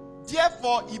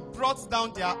 Therefore he brought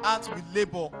down their hearts with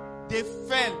labor. They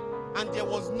fell and there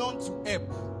was none to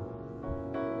help.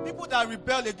 People that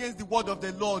rebel against the word of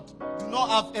the Lord do not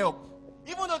have help.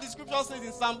 Even though the scripture says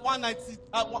in Psalm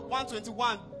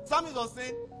 121, Psalmist was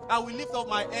saying, I will lift up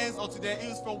my hands unto the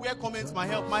hills, from where cometh my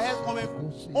help. My help cometh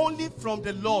only from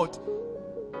the Lord.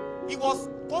 He was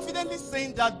confidently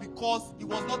saying that because he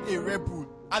was not a rebel.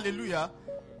 Hallelujah.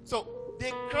 So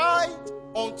they cried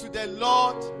unto the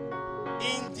Lord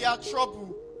in their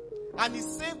trouble, and he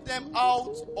saved them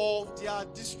out of their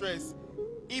distress.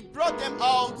 He brought them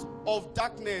out of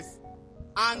darkness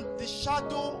and the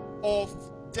shadow of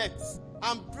death,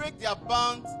 and break their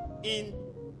bands in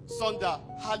sunder.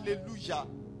 Hallelujah.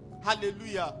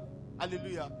 Hallelujah.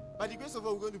 Hallelujah. By the grace of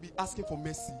God, we're going to be asking for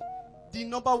mercy. The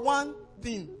number one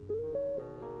thing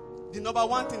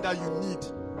that you need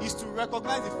is to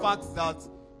recognize the fact that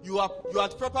you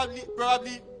had probably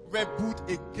rebelled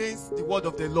against the word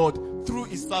of the Lord through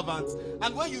his servants.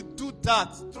 And when you do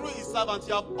that through his servants,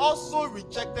 you have also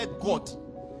rejected God,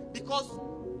 because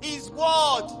his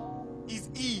word is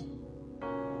he.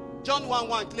 John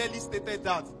 1:1 clearly stated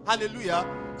that. Hallelujah.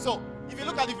 So, if you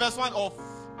look at the verse 1 of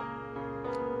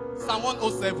Psalm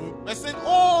 107, we're saying,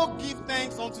 oh, give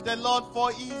thanks unto the Lord,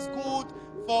 for he is good,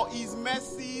 for his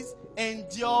mercies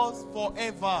endures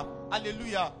forever.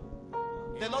 Hallelujah.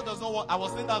 The Lord does not want, I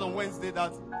was saying that on Wednesday,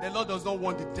 that the Lord does not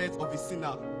want the death of a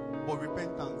sinner, but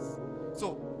repentance.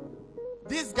 So,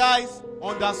 these guys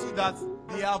understood that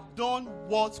they have done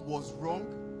what was wrong,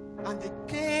 and they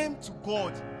came to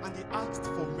God and they asked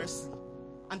for mercy,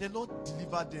 and the Lord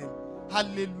delivered them.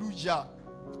 Hallelujah.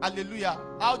 Hallelujah.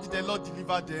 How did the Lord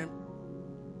deliver them?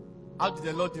 How did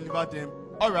the Lord deliver them?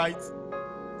 All right.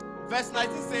 Verse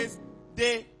 19 says,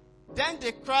 then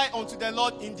they cried unto the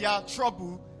Lord in their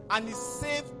trouble, and he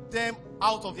saved them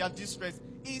out of their distress.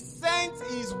 He sent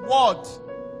his word.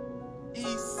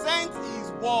 He sent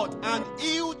his word and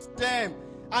healed them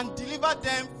and delivered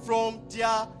them from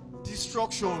their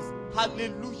destructions.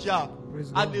 Hallelujah.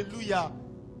 Hallelujah.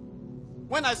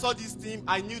 When I saw this team,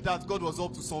 I knew that God was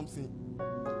up to something.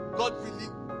 God really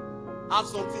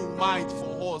has something in mind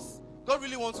for us. God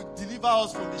really wants to deliver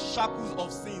us from the shackles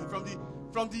of sin,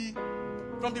 from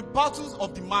the battles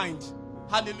of the mind.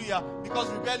 Hallelujah. Because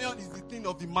rebellion is the thing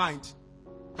of the mind.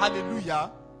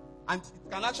 Hallelujah. And it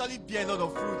can actually bear a lot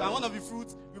of fruit. And one of the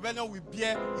fruits rebellion will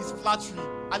bear is flattery.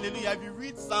 Hallelujah. If you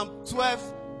read Psalm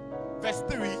 12, verse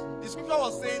 3, the scripture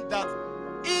was saying that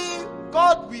if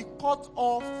God will cut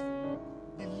off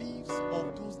the leaves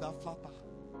of those that flatter.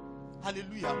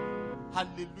 Hallelujah.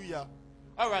 Hallelujah.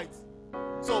 All right.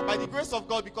 So, by the grace of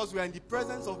God, because we are in the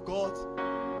presence of God,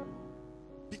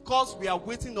 because we are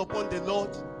waiting upon the Lord,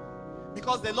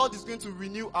 because the Lord is going to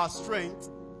renew our strength,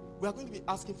 we are going to be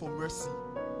asking for mercy.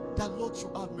 That Lord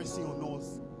should have mercy on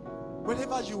us.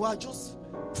 Wherever you are, just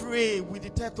pray with the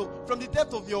depth from the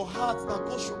depth of your heart that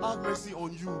God should have mercy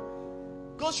on you.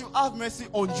 God should have mercy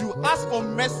on you. Ask for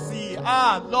mercy.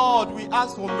 Lord, we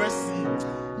ask for mercy.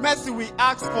 Mercy we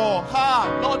ask for.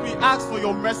 Lord, we ask for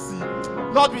your mercy.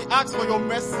 Lord, we ask for your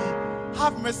mercy.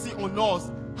 Have mercy on us.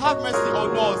 Have mercy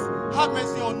on us. Have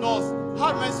mercy on us.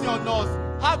 Have mercy on us.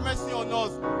 Have mercy on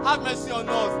us. Have mercy on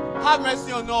us. Have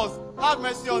mercy on us. Have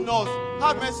mercy on us.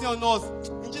 Have mercy on us.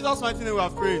 In Jesus' mighty name we are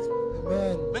prayed.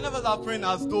 Amen. Many of us are praying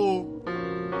as though,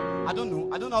 I don't know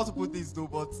how to put this though,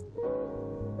 but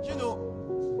you know,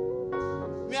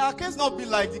 may our case not be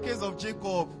like the case of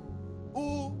Jacob,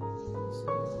 who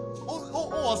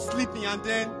was sleeping, and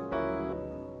then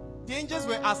the angels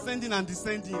were ascending and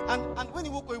descending, and when he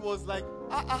woke up, he was like,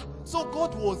 so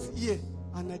God was here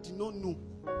and I did not know.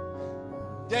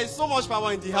 There is so much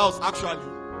power in the house. Actually,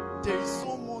 there is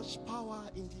so much power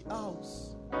in the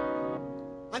house.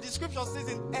 And the scripture says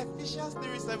in Ephesians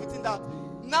 3:17 that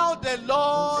now the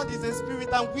Lord is a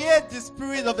spirit, and where the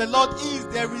spirit of the Lord is,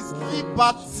 there is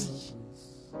liberty.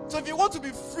 So if you want to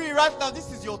be free right now,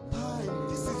 this is your time.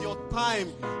 This is your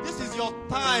time. This is your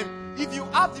time. If you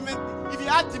have the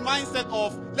mindset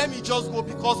of, let me just go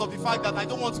because of the fact that I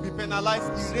don't want to be penalized,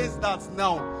 erase that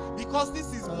now. Because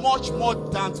this is much more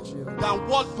than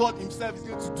what God himself is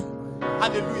going to do.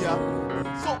 Hallelujah.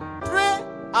 So pray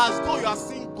as though you are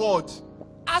seeing God.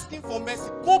 Asking for mercy.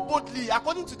 Go boldly,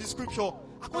 according to the scripture,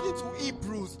 according to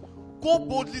Hebrews, go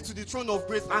boldly to the throne of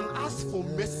grace and ask for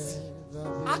mercy.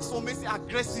 Ask for mercy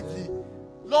aggressively.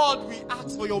 Lord, we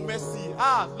ask for your mercy.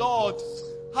 Lord,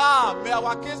 may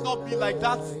our case not be like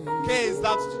that case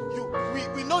that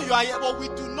we know you are here, but we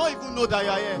do not even know that you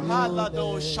are here.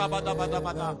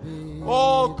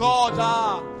 Oh God,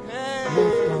 hey,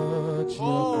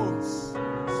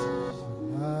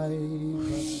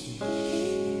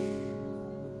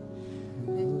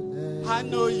 I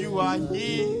know you are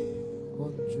here,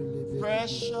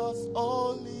 precious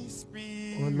Holy Spirit.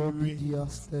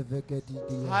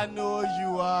 I know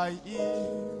you are here,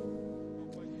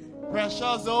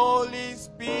 precious Holy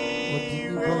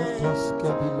Spirit.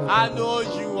 I know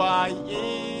you are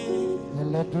here,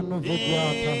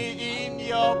 in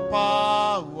your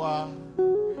power.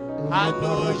 I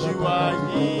know you are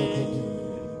here,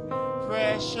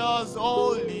 precious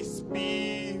Holy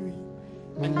Spirit.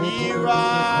 And here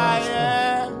I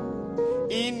am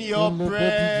in your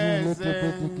presence.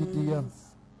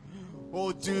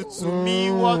 Oh, do to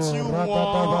me what you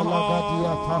want.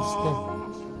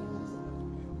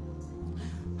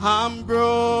 I'm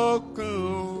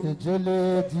broken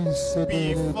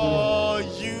before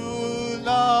you,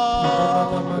 Lord.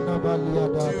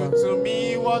 Do to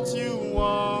me what you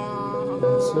want.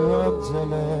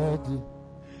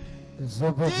 This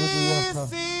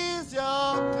is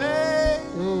your place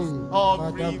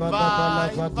of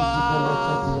revival.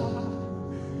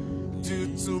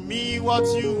 Do to me what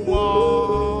you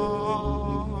want.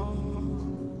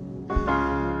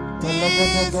 This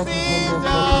is the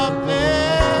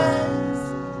place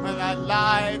where my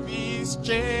life is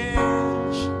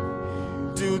changed.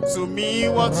 Do to me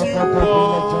what you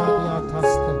want.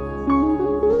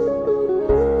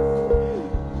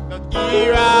 But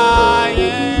here I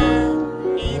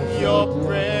am in your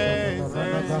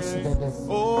presence.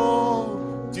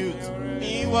 Oh, do to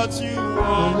me what you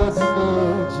want.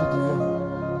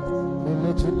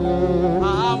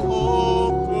 I'm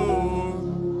open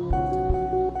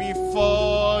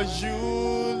before you,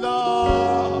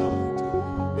 Lord.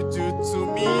 Do to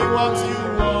me what you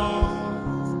want.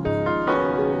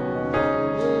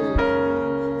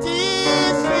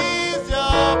 This is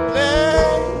your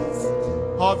place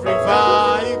of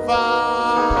revival.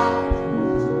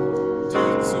 Do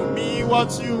to me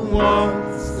what you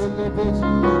want.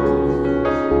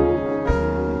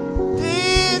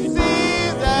 This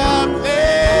is the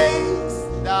place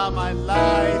that my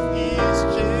life is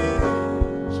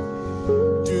changed.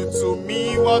 Do to me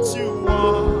what you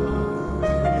want.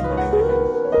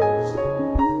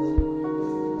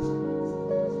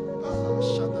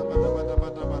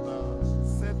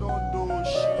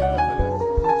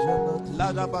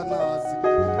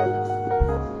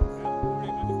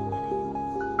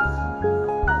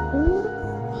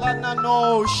 Lana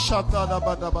no shata da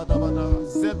bada bada bada.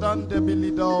 Zedan de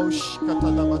bilido shkata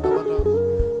da bada bada.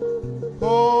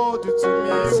 Oh, do to me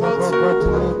what.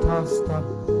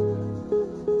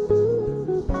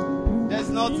 There's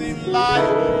nothing like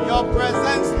your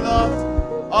presence, Lord.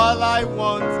 All I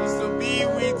want is to be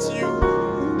with you.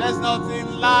 There's nothing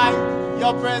like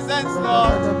your presence,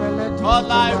 Lord.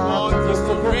 All I want is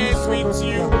to reign with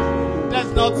you.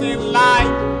 There's nothing like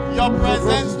your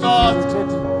presence, Lord.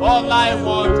 All I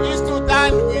want is to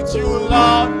dine with you,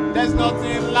 Lord. There's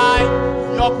nothing like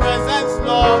your presence,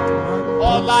 Lord.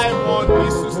 All I want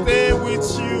is to stay with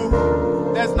you.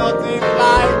 There's nothing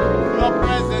like your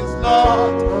presence,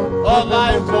 Lord. All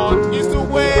I want is to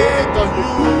wait on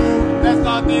you. There's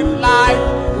nothing like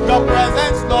your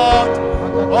presence, Lord.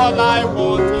 All I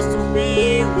want is to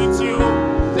be with you.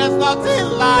 There's nothing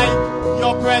like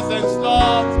your presence,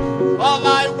 Lord. All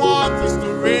I want is to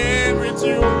reign with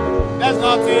you. There's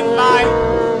nothing like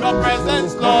your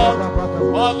presence, Lord.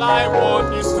 All I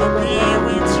want is to be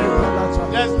with you.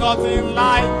 There's nothing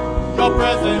like your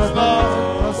presence, Lord.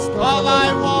 All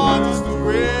I want is to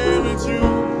reign with you.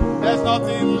 There's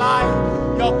nothing like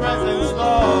your presence,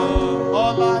 Lord.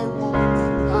 All I want.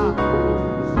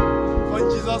 For in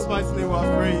Jesus' mighty name we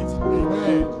are prayed.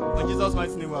 Amen. For in Jesus'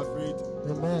 mighty name we are prayed.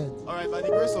 Amen. Alright, by the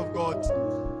grace of God,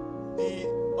 the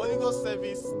Holy Ghost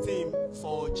service team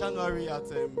for January at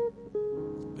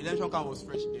Redemption Camp was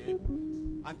Fresh Air.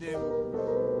 And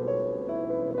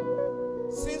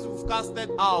since we've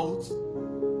casted out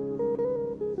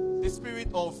the spirit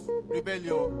of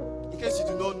rebellion, in case you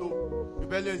do not know,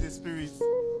 rebellion is a spirit.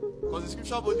 Because the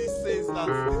scripture body says that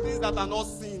the things that are not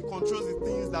seen controls the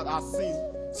things that are seen.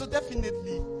 So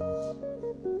definitely,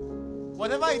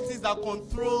 whatever it is that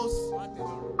controls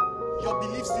your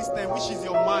belief system, which is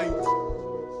your mind,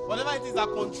 whatever it is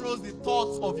that controls the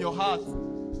thoughts of your heart,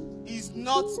 is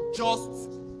not just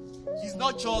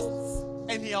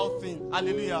anyhow thing.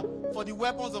 Hallelujah. For the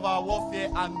weapons of our warfare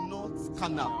are not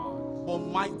carnal, but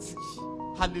mighty.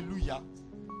 Hallelujah.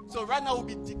 So right now we'll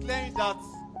be declaring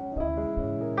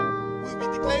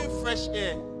fresh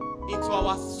air into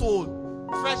our soul,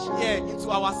 fresh air into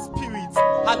our spirit.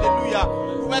 Hallelujah.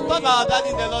 We were taught by our daddy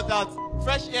in the Lord that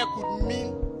fresh air could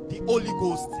mean the Holy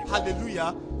Ghost.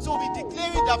 Hallelujah. So we'll be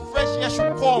declaring that fresh air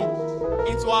should come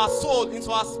into our soul,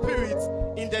 into our spirit,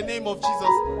 in the name of Jesus.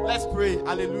 Let's pray.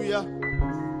 Hallelujah.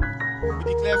 We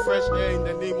declare fresh air in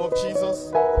the name of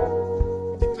Jesus.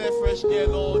 We declare fresh air,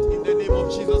 Lord, in the name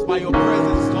of Jesus, by your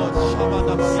presence, Lord.